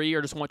disagree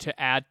or just want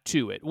to add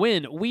to it.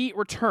 When we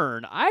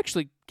return, I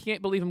actually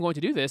can't believe I'm going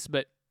to do this,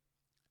 but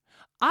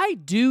I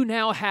do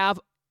now have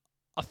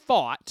a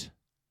thought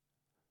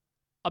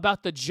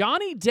about the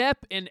Johnny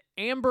Depp and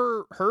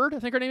Amber Heard, I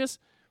think her name is,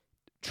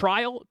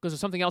 trial, because of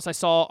something else I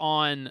saw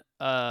on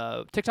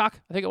TikTok,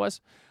 I think it was.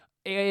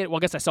 Well, I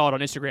guess I saw it on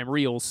Instagram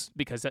Reels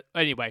because,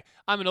 anyway,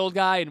 I'm an old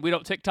guy and we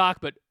don't TikTok,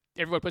 but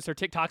everyone puts their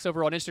TikToks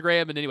over on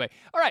Instagram. And anyway,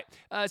 all right.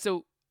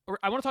 So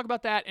I want to talk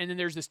about that. And then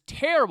there's this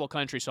terrible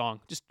country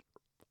song. Just,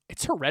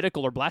 it's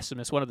heretical or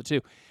blasphemous, one of the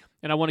two.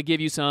 And I want to give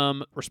you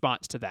some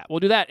response to that. We'll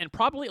do that and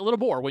probably a little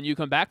more when you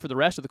come back for the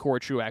rest of the Corey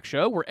Truax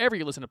Show, wherever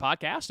you listen to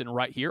podcasts and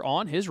right here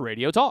on his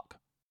Radio Talk.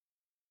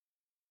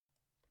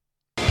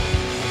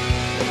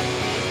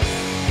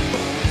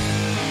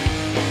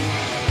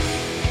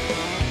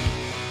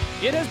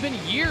 It has been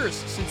years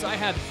since I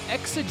have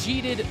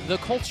exegeted the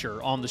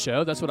culture on the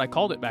show. That's what I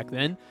called it back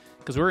then,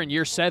 because we're in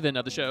year 7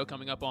 of the show,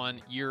 coming up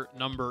on year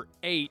number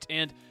 8.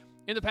 And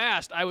in the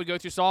past, I would go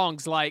through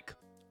songs like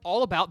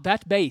All About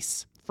That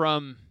Bass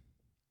from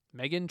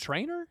Meghan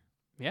Trainor?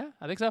 Yeah,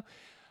 I think so.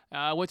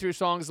 I went through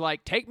songs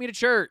like Take Me to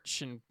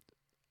Church and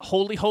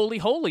Holy, Holy,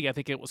 Holy, I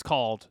think it was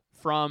called,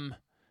 from,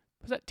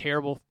 was that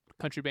terrible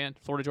country band,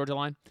 Florida Georgia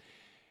Line?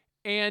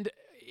 And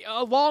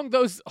along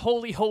those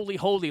Holy, Holy,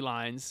 Holy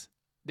lines,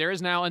 there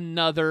is now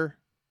another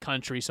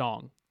country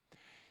song.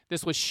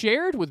 This was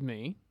shared with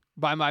me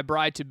by my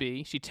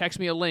bride-to-be. She texted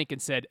me a link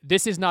and said,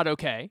 this is not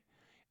okay.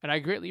 And I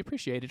greatly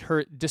appreciated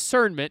her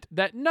discernment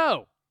that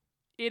no,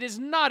 it is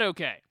not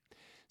okay.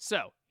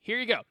 So here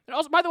you go. And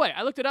also, by the way,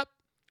 I looked it up.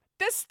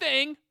 This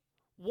thing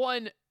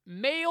won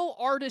Male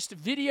Artist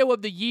Video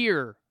of the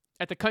Year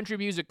at the Country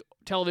Music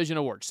Television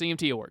Awards,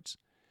 CMT Awards.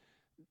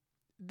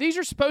 These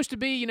are supposed to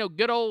be,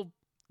 good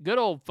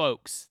old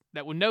folks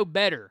that would know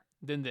better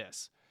than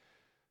this.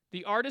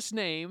 The artist's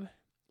name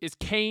is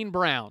Kane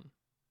Brown.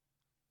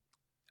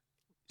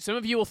 Some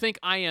of you will think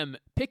I am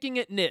picking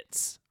at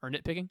nits or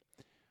nitpicking,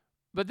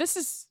 but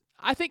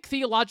I think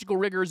theological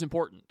rigor is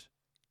important,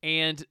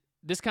 and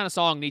this kind of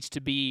song needs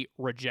to be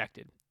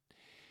rejected.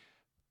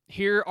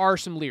 Here are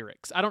some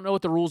lyrics. I don't know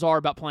what the rules are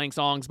about playing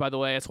songs, by the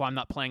way. That's why I'm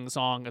not playing the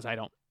song, because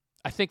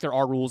I think there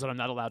are rules and I'm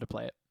not allowed to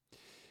play it.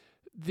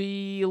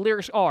 The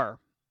lyrics are,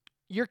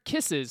 your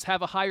kisses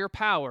have a higher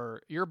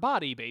power. Your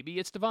body, baby,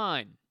 it's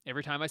divine.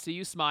 Every time I see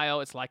you smile,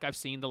 it's like I've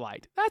seen the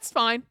light. That's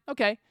fine.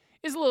 Okay.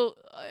 Is a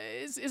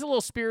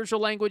little spiritual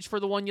language for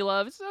the one you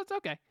love. It's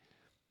okay.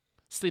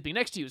 Sleeping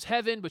next to you is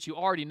heaven, but you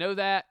already know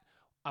that.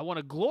 I want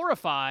to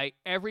glorify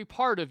every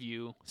part of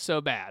you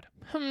so bad.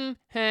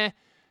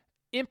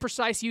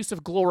 Imprecise use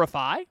of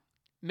glorify.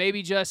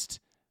 Maybe just,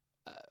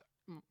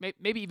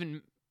 maybe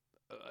even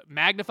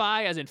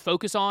magnify, as in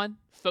focus on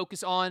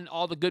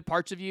all the good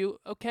parts of you.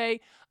 Okay.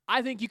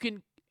 I think you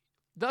can,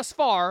 thus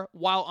far,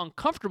 while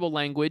uncomfortable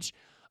language,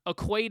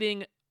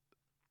 equating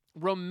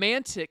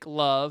romantic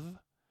love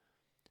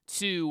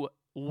to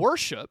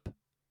worship.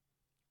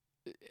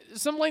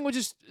 Some language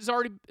is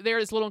already there.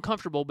 It's a little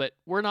uncomfortable, but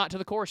we're not to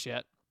the chorus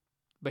yet.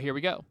 But here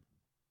we go.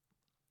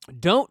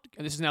 And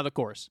this is now the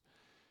chorus.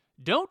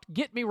 Don't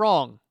get me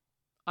wrong.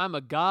 I'm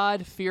a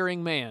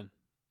God-fearing man.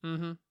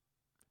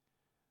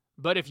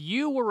 But if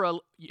you were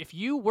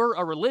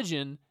a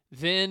religion,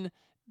 then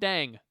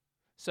dang.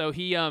 So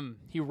he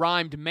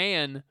rhymed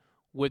man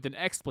with an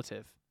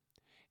expletive.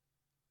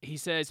 He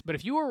says, but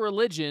if you were a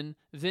religion,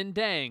 then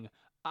dang,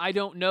 I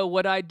don't know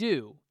what I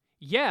do.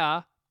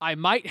 Yeah, I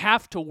might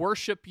have to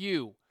worship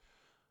you.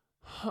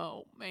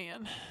 Oh,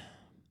 man.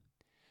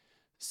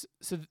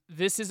 So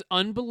this is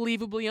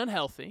unbelievably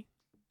unhealthy.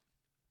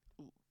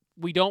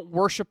 We don't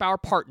worship our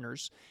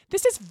partners.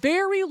 This is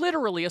very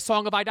literally a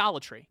song of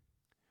idolatry.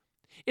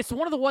 It's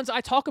one of the ones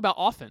I talk about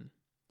often.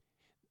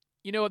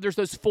 There's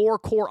those 4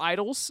 core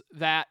idols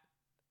that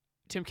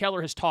Tim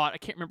Keller has taught. I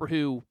can't remember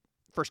who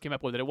first came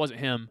up with it. It wasn't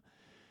him.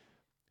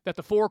 That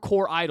the 4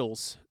 core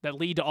idols that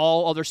lead to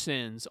all other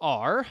sins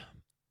are,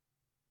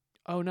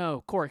 oh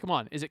no, Corey, come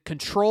on. Is it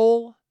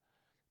control,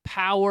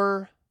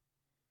 power,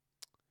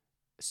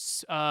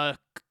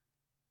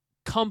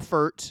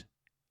 comfort,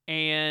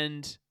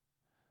 and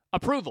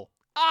approval?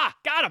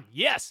 Got him.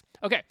 Yes.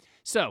 Okay.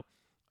 So,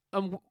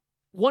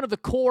 one of the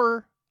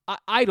core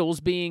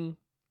idols being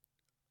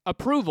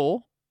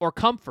approval or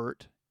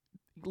comfort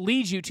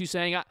leads you to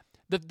saying,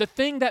 the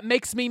thing that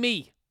makes me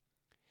me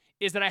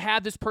is that I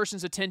have this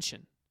person's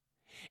attention.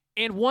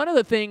 And one of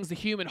the things the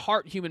human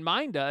heart, human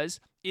mind does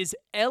is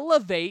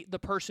elevate the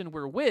person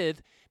we're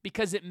with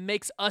because it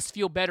makes us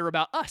feel better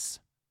about us.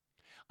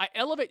 I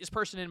elevate this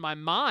person in my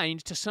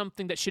mind to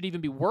something that should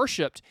even be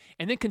worshipped,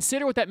 and then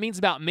consider what that means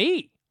about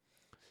me.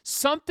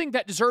 Something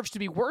that deserves to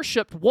be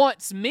worshipped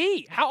wants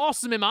me. How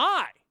awesome am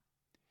I?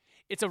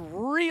 It's a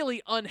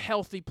really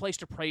unhealthy place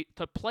to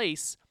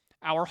place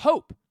our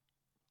hope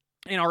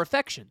and our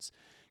affections.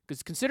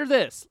 Because consider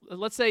this.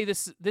 Let's say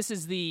this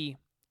is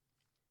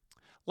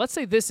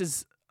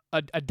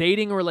a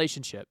dating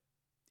relationship,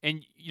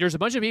 and there's a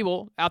bunch of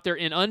people out there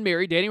in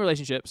unmarried dating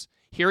relationships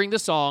hearing the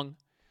song,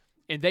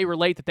 and they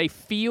relate that they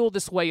feel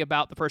this way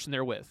about the person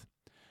they're with.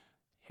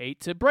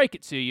 Hate to break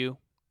it to you.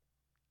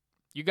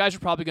 You guys are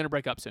probably going to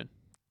break up soon.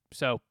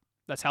 So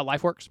that's how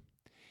life works.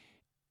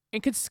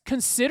 And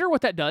consider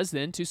what that does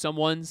then to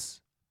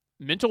someone's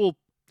mental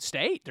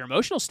state, their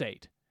emotional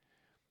state.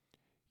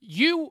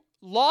 You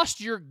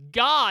lost your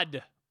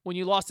God when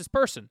you lost this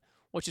person,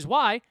 which is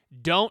why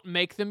don't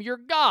make them your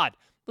God.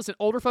 Listen,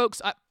 older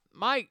folks,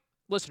 my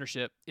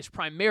listenership is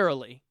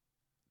primarily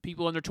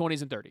people in their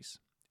 20s and 30s,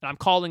 and I'm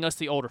calling us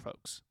the older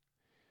folks.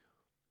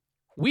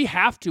 We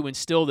have to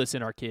instill this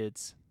in our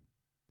kids.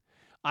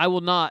 I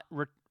will not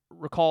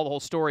recall the whole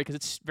story because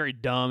it's very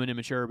dumb and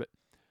immature, but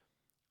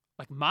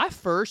like my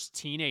first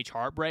teenage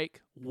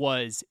heartbreak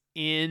was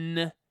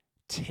intense.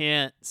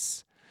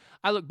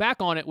 I look back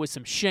on it with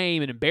some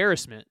shame and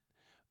embarrassment,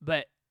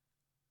 but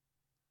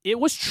it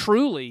was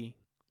truly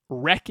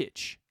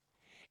wreckage.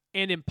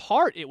 And in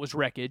part, it was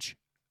wreckage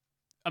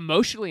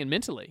emotionally and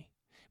mentally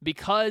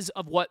because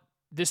of what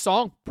this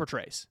song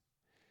portrays.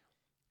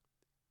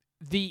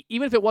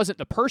 Even if it wasn't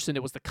the person,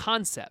 it was the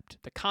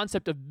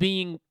concept of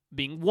being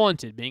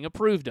wanted, being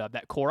approved of,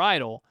 that core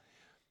idol.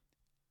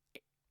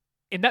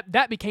 And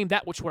that became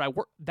that which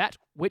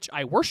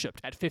I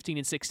worshipped at 15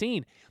 and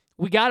 16.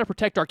 We got to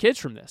protect our kids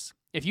from this.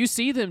 If you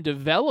see them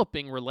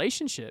developing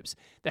relationships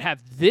that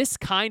have this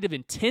kind of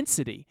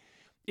intensity,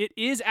 it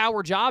is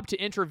our job to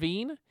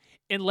intervene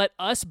and let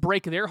us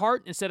break their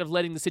heart instead of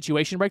letting the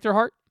situation break their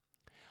heart.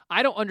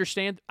 I don't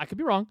understand. I could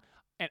be wrong,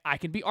 and I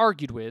can be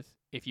argued with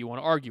if you want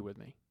to argue with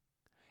me.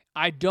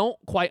 I don't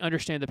quite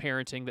understand the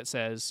parenting that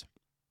says,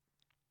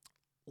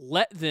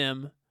 let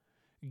them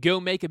go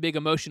make a big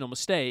emotional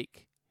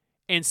mistake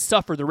and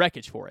suffer the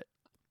wreckage for it.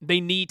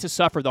 They need to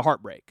suffer the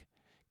heartbreak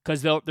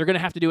because they're going to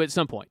have to do it at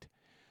some point.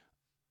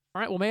 All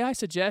right, well, may I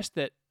suggest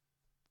that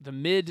the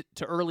mid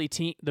to early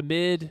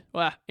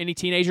any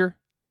teenager,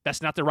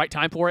 that's not the right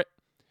time for it.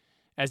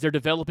 As they're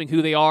developing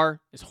who they are,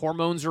 as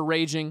hormones are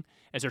raging,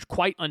 as they're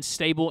quite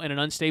unstable in an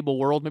unstable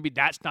world, maybe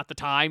that's not the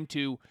time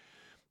to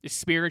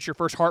experience your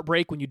first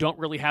heartbreak when you don't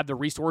really have the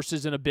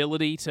resources and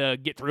ability to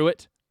get through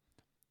it.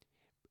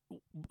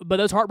 But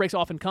those heartbreaks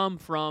often come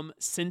from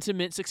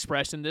sentiments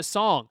expressed in this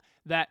song.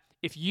 That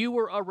if you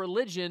were a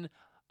religion,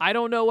 I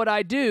don't know what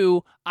I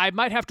do. I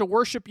might have to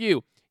worship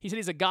you. He said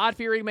he's a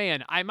God-fearing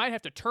man. I might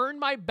have to turn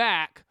my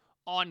back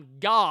on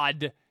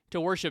God to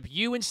worship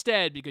you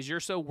instead because you're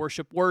so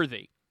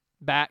worship-worthy.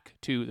 Back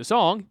to the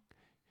song,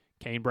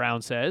 Kane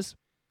Brown says,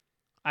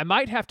 I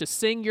might have to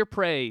sing your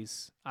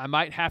praise. I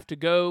might have to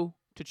go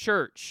to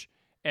church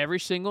every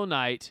single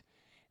night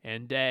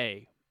and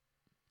day.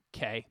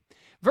 Okay.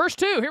 Verse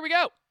 2, here we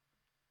go.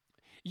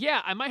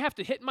 Yeah, I might have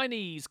to hit my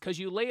knees because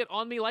you lay it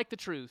on me like the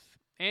truth,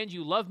 and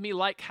you love me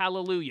like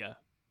hallelujah.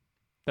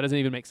 That doesn't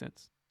even make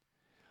sense.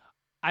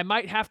 I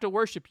might have to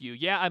worship you.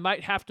 Yeah, I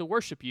might have to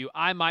worship you.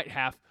 I might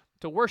have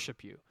to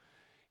worship you.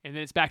 And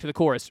then it's back to the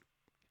chorus.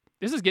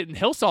 This is getting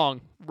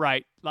Hillsong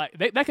right. Like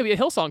that could be a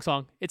Hillsong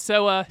song. It's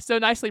so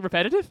nicely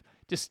repetitive.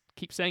 Just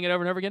keep saying it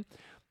over and over again.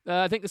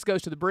 I think this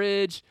goes to the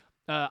bridge.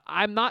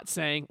 I'm not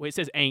saying, well, it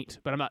says ain't,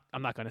 but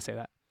I'm not going to say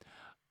that.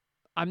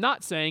 I'm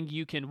not saying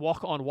you can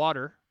walk on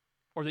water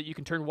or that you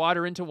can turn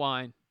water into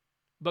wine.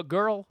 But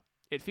girl,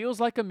 it feels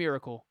like a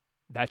miracle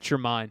that you're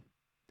mine.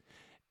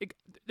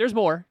 There's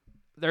more.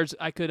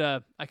 I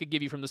could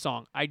give you from the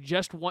song. I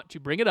just want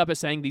to bring it up as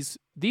saying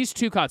these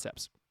two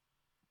concepts.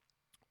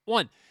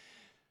 One,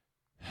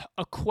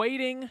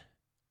 equating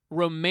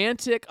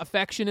romantic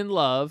affection and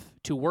love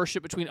to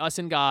worship between us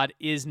and God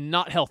is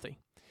not healthy.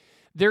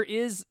 There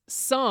is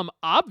some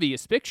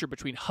obvious picture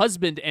between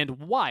husband and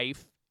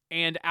wife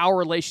and our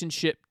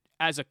relationship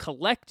as a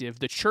collective,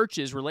 the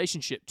church's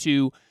relationship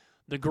to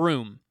the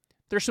groom.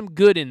 There's some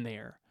good in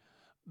there.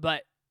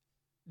 But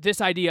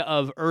this idea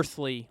of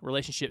earthly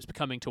relationships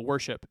becoming to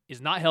worship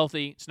is not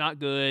healthy. It's not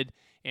good.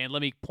 And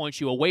let me point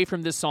you away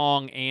from this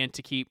song and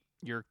to keep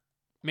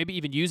maybe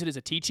even use it as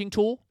a teaching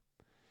tool.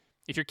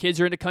 If your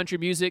kids are into country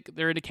music,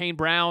 they're into Kane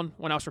Brown.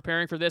 When I was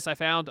preparing for this, I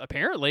found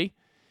apparently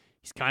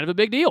he's kind of a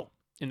big deal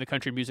in the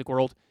country music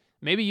world.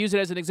 Maybe use it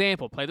as an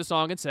example. Play the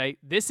song and say,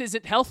 this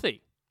isn't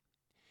healthy.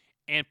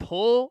 And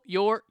pull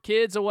your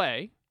kids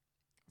away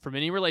from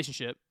any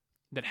relationship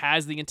that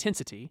has the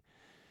intensity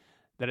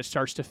that it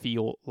starts to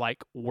feel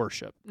like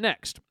worship.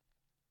 Next,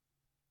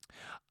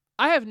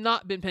 I have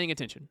not been paying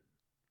attention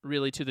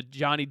really to the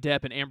Johnny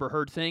Depp and Amber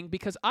Heard thing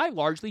because I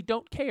largely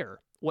don't care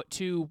what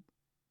two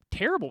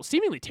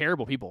seemingly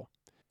terrible people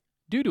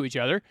do to each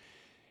other,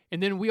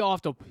 and then we all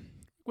have to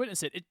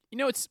witness it.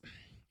 It's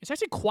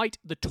actually quite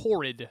the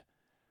torrid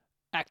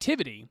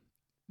activity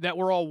that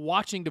we're all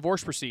watching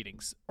divorce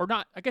proceedings. Or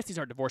not, I guess these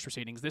aren't divorce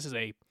proceedings. This is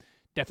a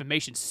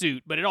defamation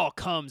suit, but it all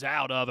comes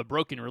out of a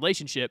broken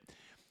relationship.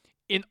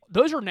 And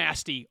those are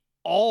nasty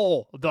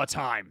all the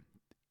time.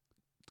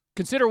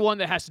 Consider one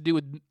that has to do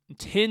with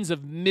tens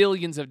of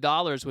millions of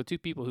dollars with two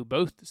people who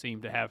both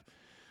seem to have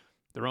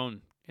their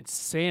own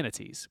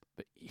insanities.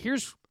 But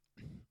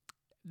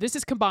this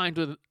is combined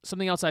with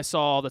something else I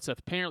saw that's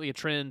apparently a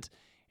trend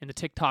in the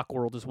TikTok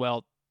world as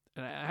well.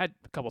 And I had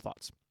a couple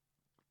thoughts.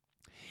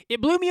 It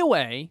blew me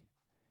away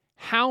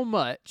how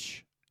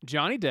much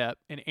Johnny Depp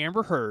and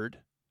Amber Heard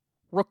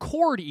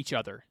record each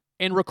other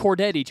and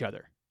recorded each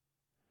other.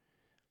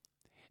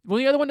 Well,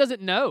 the other one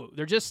doesn't know.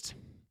 They're just,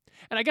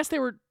 and I guess they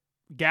were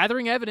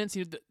gathering evidence.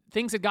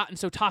 Things had gotten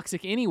so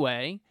toxic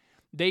anyway.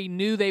 They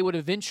knew they would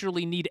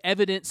eventually need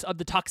evidence of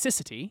the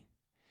toxicity.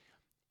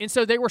 And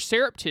so they were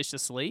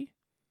surreptitiously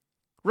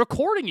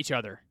recording each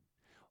other.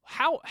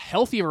 How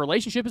healthy of a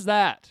relationship is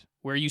that?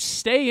 Where you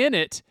stay in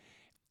it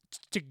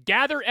to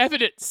gather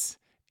evidence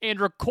and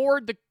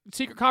record the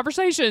secret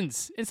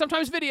conversations and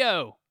sometimes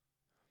video.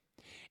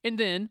 And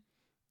then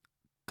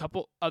a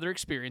couple other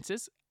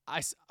experiences.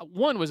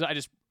 One was I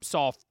just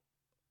saw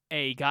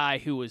a guy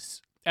who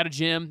was at a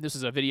gym. This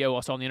is a video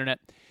I saw on the internet.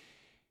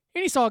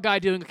 And he saw a guy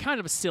doing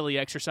kind of a silly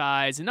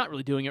exercise and not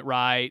really doing it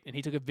right. And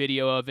he took a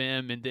video of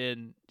him and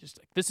then just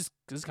like, this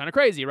is kind of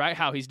crazy, right?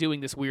 How he's doing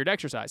this weird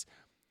exercise.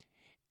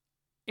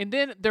 And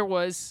then there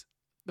was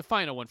the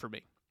final one for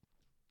me.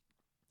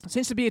 It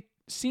seems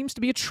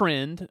to be a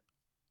trend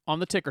on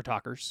the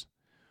TikTokers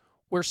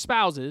where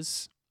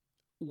spouses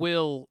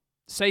will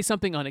say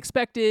something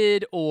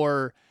unexpected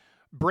or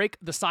break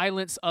the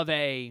silence of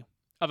a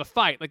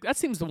fight. Like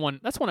that's one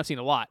I've seen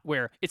a lot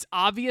where it's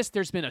obvious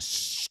there's been a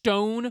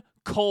stone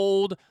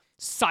cold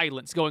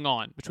silence going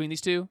on between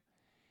these two.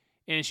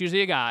 And it's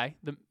usually a guy,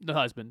 the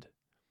husband,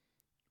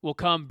 will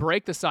come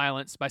break the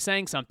silence by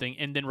saying something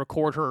and then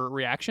record her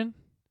reaction.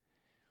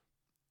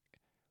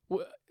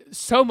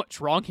 So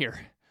much wrong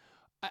here.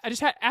 I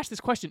just had to ask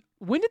this question.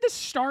 When did this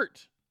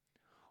start?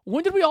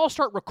 When did we all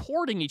start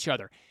recording each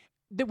other?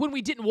 That when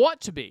we didn't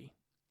want to be.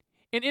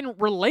 And in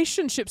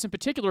relationships in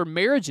particular,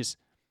 marriages,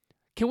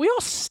 can we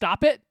all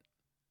stop it?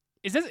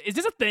 Is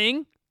this a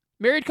thing?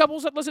 Married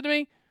couples that listen to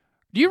me?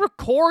 Do you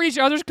record each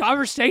other's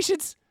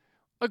conversations?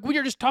 Like when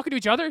you're just talking to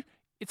each other?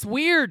 It's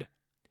weird.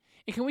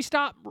 And can we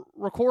stop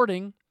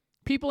recording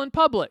people in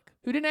public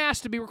who didn't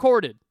ask to be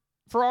recorded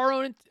for our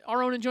own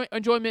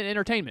enjoyment and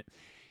entertainment?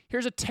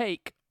 Here's a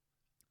take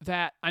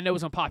that I know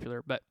is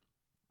unpopular, but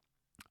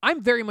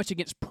I'm very much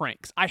against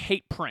pranks. I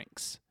hate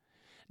pranks.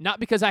 Not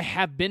because I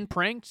have been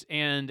pranked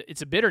and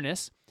it's a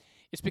bitterness.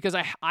 It's because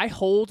I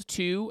hold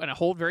to, and I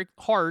hold very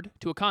hard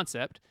to a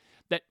concept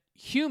that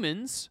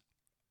humans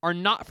are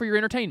not for your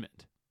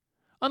entertainment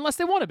unless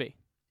they want to be.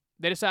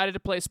 They decided to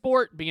play a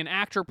sport, be an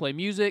actor, play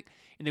music,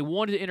 and they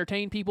wanted to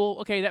entertain people.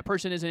 Okay, that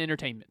person is an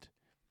entertainment.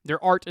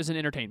 Their art is an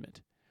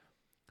entertainment.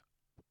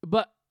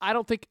 But I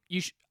don't think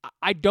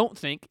I don't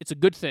think it's a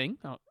good thing.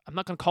 I'm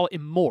not going to call it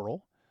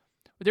immoral.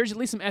 But there's at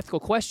least some ethical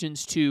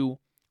questions to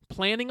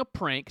planning a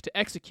prank to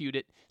execute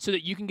it so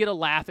that you can get a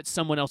laugh at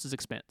someone else's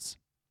expense.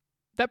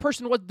 That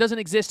person doesn't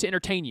exist to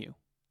entertain you.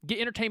 Get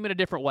entertainment a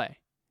different way.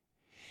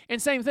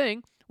 And same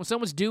thing, when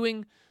someone's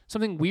doing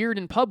something weird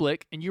in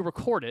public and you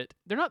record it,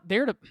 they're not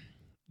there to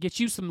get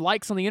you some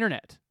likes on the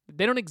internet.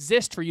 They don't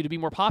exist for you to be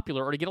more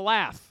popular or to get a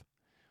laugh.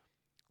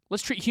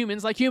 Let's treat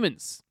humans like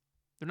humans.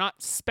 They're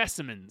not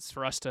specimens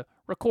for us to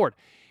record.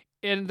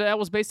 And that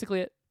was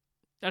basically it.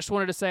 I just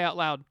wanted to say out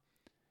loud,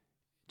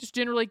 just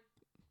generally,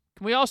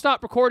 can we all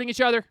stop recording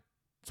each other?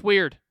 It's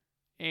weird.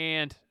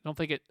 And I don't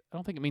think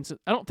it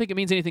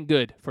means anything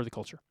good for the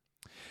culture.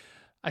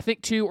 I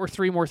think 2 or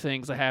 3 more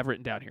things I have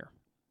written down here.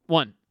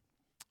 1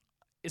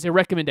 is a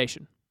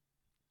recommendation.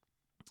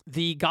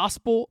 The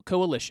Gospel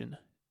Coalition,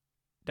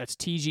 that's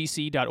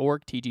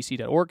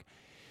tgc.org,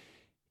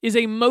 is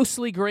a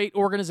mostly great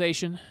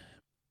organization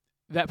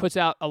that puts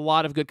out a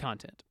lot of good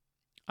content.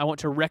 I want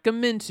to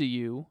recommend to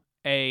you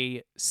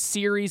a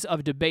series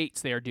of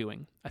debates they are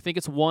doing. I think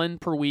it's 1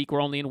 per week.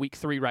 We're only in week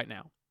 3 right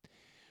now.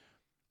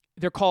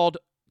 They're called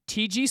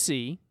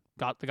TGC,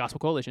 the Gospel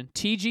Coalition,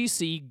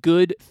 TGC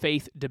Good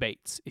Faith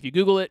Debates. If you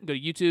Google it, go to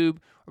YouTube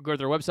or go to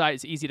their website,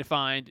 it's easy to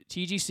find,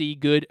 TGC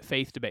Good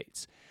Faith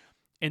Debates.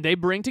 And they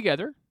bring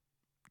together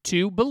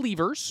 2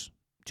 believers,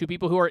 2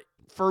 people who are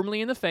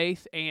firmly in the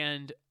faith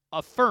and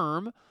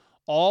affirm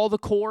all the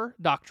core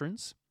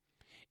doctrines,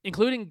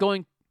 including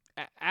going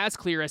as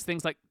clear as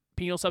things like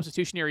penal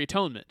substitutionary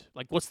atonement.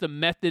 Like, what's the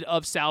method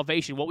of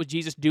salvation? What was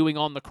Jesus doing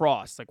on the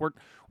cross? Like, we're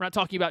not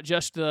talking about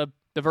just the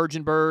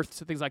virgin births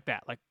and things like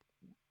that. Like,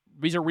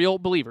 these are real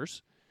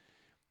believers.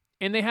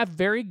 And they have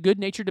very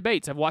good-natured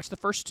debates. I've watched the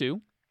first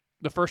 2.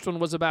 The first one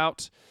was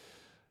about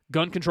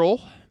gun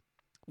control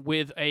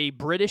with a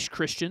British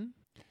Christian.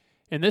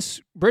 And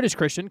this British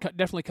Christian,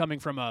 definitely coming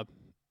from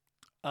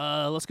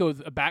let's go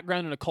with a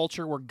background in a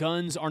culture where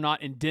guns are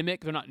not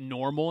endemic, they're not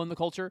normal in the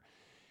culture.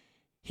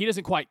 He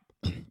doesn't quite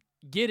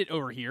get it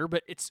over here,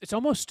 but it's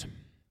almost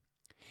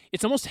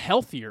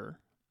healthier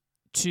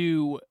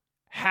to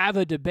have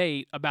a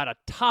debate about a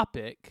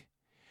topic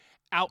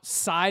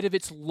outside of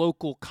its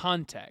local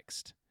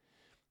context.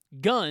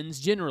 Guns,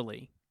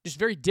 generally, just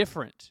very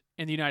different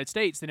in the United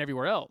States than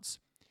everywhere else.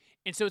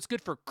 And so it's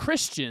good for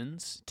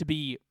Christians to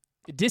be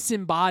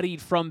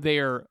disembodied from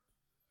their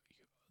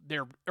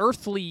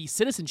earthly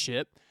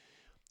citizenship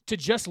to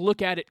just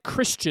look at it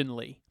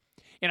Christianly.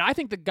 And I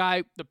think the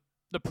guy,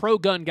 the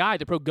pro-gun guy,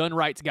 the pro-gun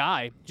rights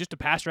guy, just a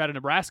pastor out of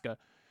Nebraska,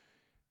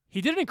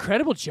 he did an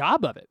incredible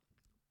job of it.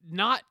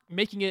 Not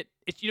making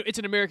it's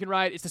an American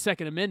right, it's the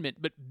Second Amendment,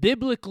 but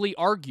biblically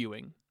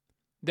arguing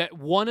that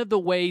one of the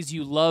ways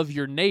you love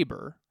your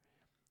neighbor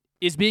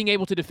is being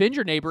able to defend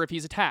your neighbor if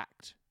he's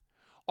attacked.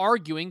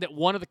 Arguing that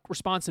one of the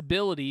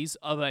responsibilities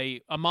of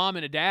a mom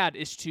and a dad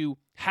is to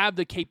have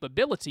the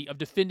capability of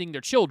defending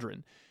their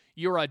children.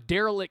 You're a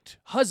derelict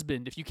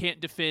husband if you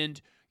can't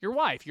defend your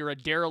wife. You're a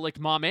derelict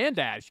mom and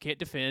dad if you can't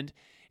defend,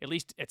 at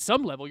least at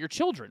some level, your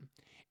children.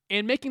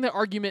 And making that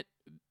argument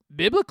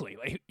biblically.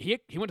 Like, he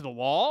went to the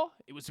law.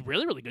 It was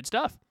really, really good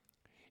stuff.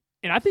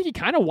 And I think he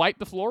kind of wiped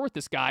the floor with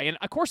this guy. And,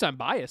 of course, I'm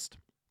biased.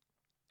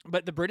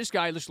 But the British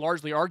guy is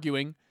largely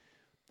arguing,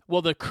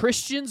 well, the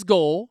Christian's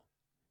goal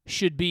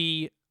should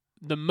be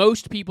the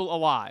most people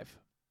alive.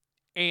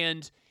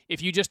 And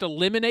if you just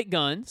eliminate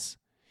guns,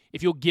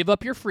 if you'll give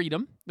up your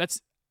freedom,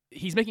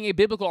 he's making a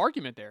biblical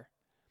argument there.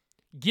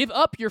 Give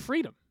up your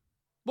freedom.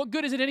 What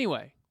good is it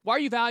anyway? Why are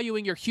you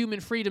valuing your human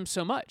freedom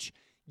so much?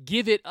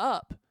 Give it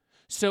up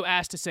so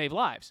as to save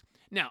lives.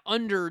 Now,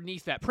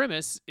 underneath that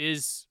premise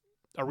is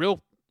a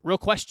real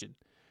question.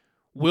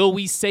 Will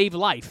we save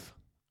life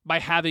by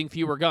having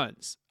fewer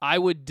guns? I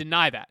would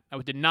deny that. I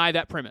would deny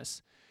that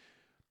premise.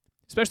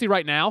 Especially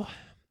right now,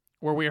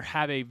 where we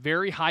have a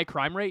very high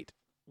crime rate.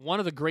 One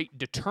of the great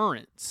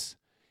deterrents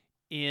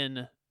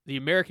in the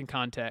American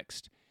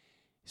context,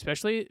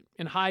 especially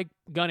in high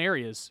gun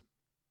areas,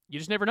 you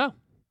just never know.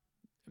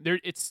 There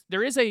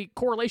is a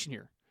correlation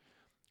here.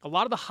 A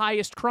lot of the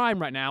highest crime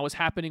right now is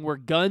happening where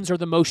guns are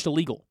the most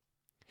illegal.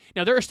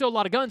 Now, there are still a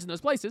lot of guns in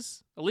those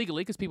places,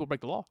 illegally, because people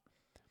break the law.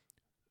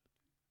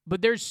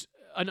 But there's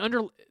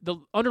the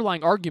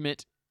underlying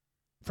argument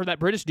for that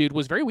British dude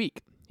was very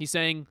weak. He's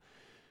saying,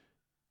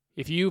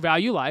 if you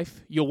value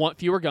life, you'll want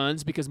fewer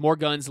guns because more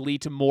guns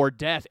lead to more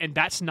death, and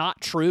that's not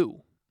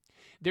true.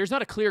 There's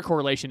not a clear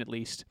correlation, at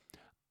least.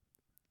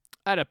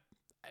 I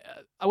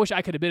wish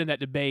I could have been in that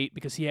debate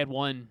because he had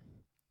one.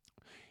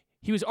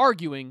 He was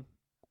arguing,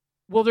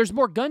 well, there's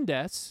more gun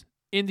deaths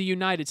in the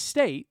United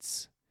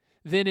States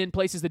than in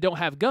places that don't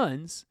have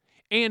guns,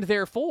 and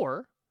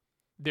therefore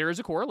there is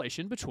a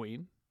correlation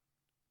between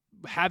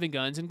having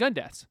guns and gun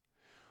deaths.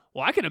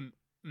 Well, I could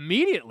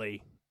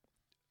immediately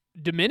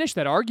diminish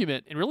that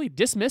argument and really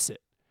dismiss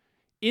it.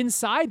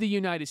 Inside the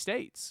United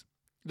States,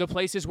 the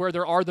places where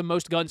there are the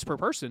most guns per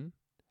person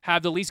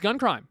have the least gun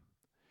crime.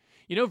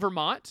 You know,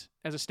 Vermont,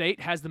 as a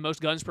state, has the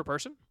most guns per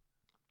person.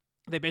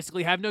 They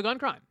basically have no gun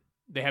crime.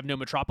 They have no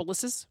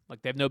metropolises,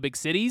 like they have no big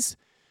cities.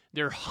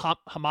 They're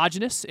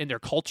homogenous in their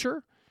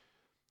culture.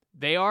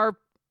 They are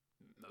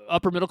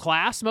upper middle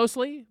class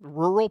mostly,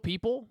 rural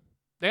people.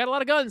 They got a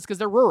lot of guns because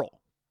they're rural.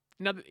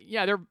 Now,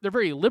 yeah, they're a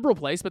very liberal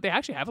place, but they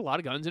actually have a lot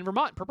of guns in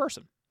Vermont per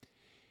person.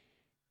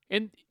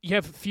 And you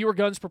have fewer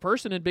guns per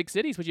person in big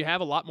cities, but you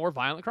have a lot more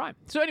violent crime.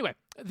 So anyway,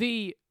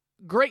 the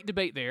great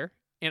debate there,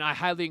 and I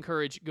highly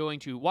encourage going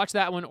to watch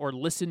that one or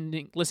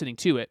listening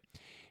to it.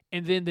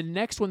 And then the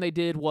next one they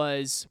did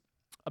was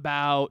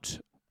about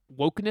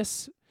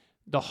wokeness.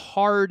 The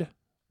hard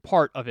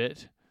part of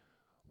it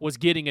was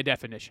getting a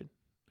definition.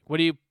 What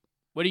are you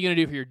going to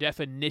do for your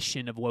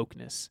definition of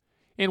wokeness?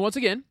 And once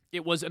again,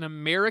 it was an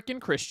American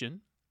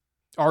Christian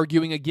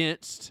arguing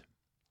against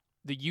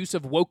the use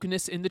of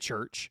wokeness in the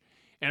church,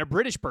 and a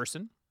British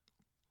person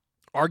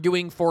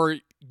arguing for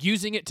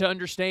using it to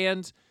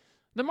understand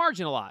the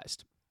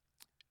marginalized.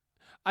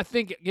 I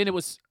think, again,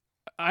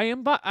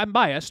 I'm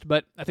biased,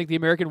 but I think the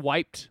American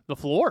wiped the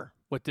floor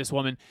with this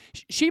woman.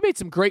 She made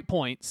some great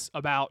points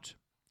about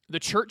the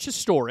church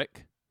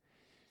historic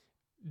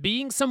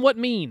being somewhat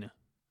mean,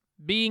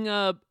 being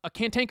a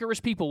cantankerous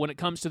people when it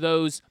comes to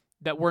those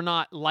that were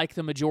not like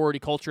the majority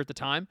culture at the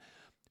time.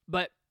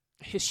 But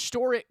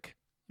historic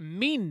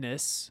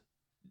meanness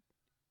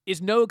is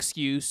no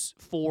excuse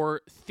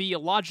for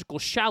theological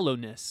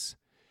shallowness.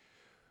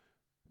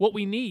 What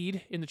we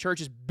need in the church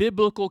is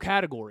biblical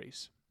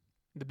categories.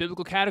 The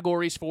biblical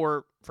categories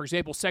for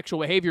example,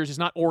 sexual behaviors is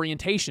not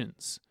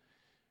orientations.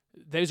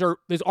 Those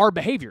are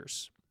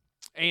behaviors.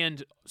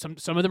 And some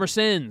of them are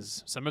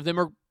sins. Some of them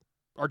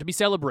are to be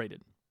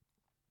celebrated.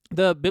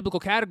 The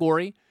biblical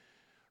category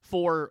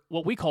for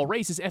what we call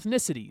race is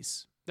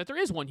ethnicities. That there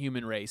is one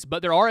human race,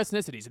 but there are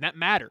ethnicities, and that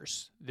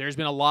matters. There's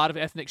been a lot of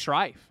ethnic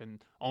strife,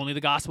 and only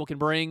the gospel can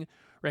bring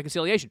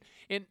reconciliation.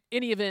 In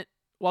any event,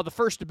 while the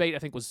first debate I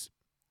think was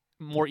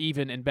more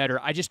even and better,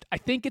 I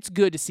think it's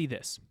good to see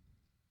this.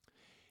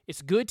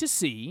 It's good to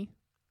see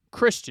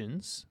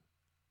Christians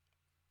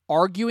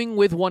arguing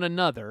with one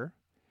another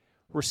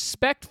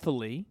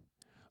respectfully,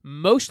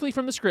 mostly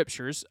from the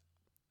scriptures.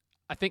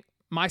 I think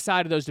my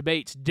side of those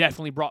debates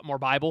definitely brought more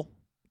Bible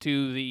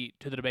to the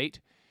debate,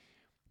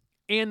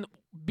 and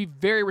be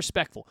very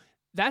respectful.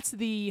 That's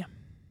the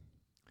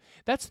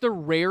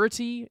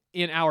rarity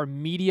in our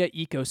media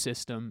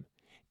ecosystem,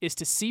 is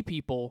to see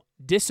people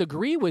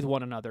disagree with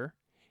one another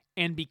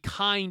and be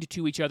kind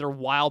to each other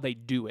while they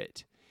do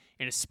it.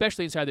 And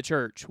especially inside the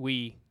church,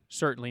 we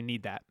certainly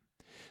need that.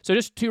 So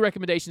just two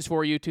recommendations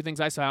for you, two things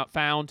I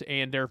found,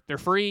 and they're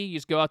free. You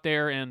just go out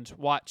there and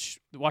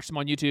watch them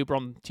on YouTube or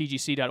on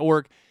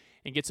tgc.org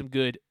and get some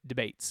good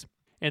debates.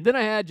 And then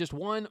I had just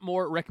one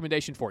more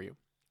recommendation for you.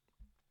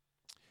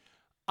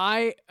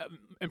 I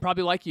am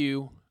probably like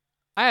you.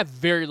 I have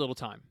very little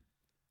time.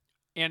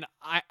 And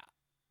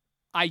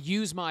I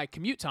use my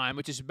commute time,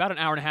 which is about an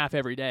hour and a half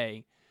every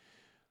day.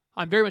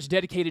 I'm very much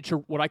dedicated to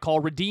what I call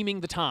redeeming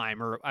the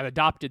time, or I've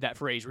adopted that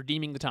phrase,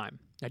 redeeming the time.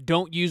 I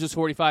don't use those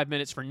 45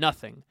 minutes for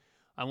nothing.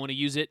 I want to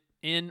use it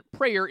in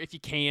prayer if you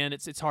can.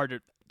 It's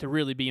hard to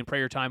really be in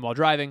prayer time while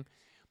driving.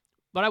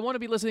 But I want to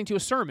be listening to a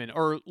sermon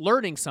or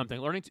learning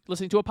something,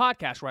 listening to a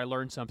podcast where I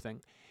learn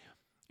something.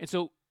 And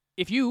so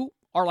if you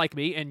are like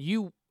me and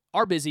you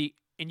are busy,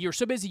 and you're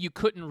so busy you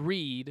couldn't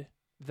read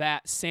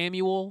that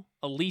Samuel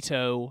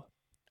Alito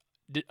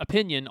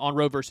opinion on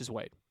Roe versus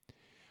Wade,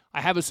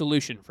 I have a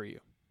solution for you.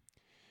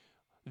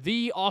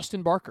 The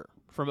Austin Barker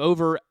from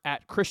over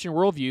at Christian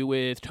Worldview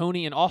with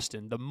Tony and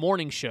Austin, the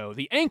morning show,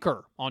 the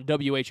anchor on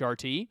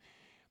WHRT,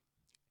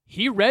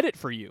 he read it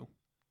for you,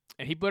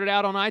 and he put it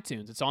out on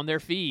iTunes. It's on their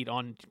feed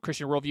on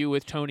Christian Worldview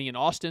with Tony and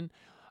Austin.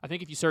 I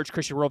think if you search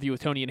Christian Worldview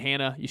with Tony and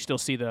Hannah, you still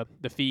see the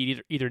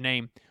feed, either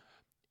name.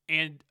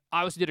 And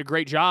I did a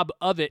great job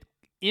of it,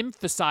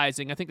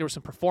 emphasizing, I think there was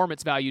some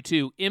performance value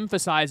too,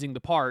 emphasizing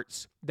the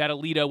parts that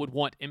Alito would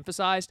want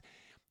emphasized.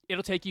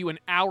 It'll take you an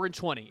hour and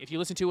 20. If you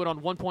listen to it on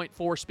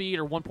 1.4 speed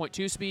or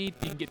 1.2 speed,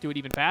 you can get through it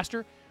even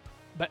faster.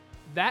 But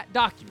that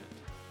document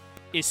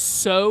is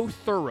so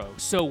thorough,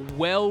 so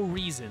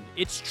well-reasoned,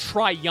 it's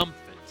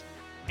triumphant.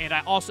 And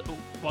I also,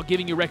 while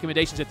giving you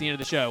recommendations at the end of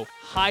the show,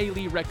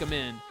 highly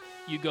recommend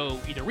you go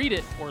either read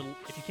it or,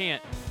 if you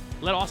can't,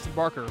 let Austin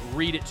Barker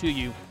read it to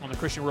you on the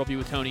Christian Worldview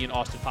with Tony and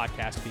Austin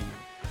podcast feed.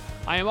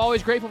 I am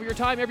always grateful for your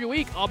time every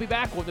week. I'll be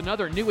back with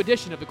another new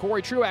edition of the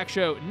Corey Truax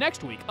Show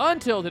next week.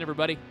 Until then,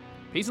 everybody,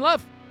 peace and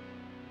love.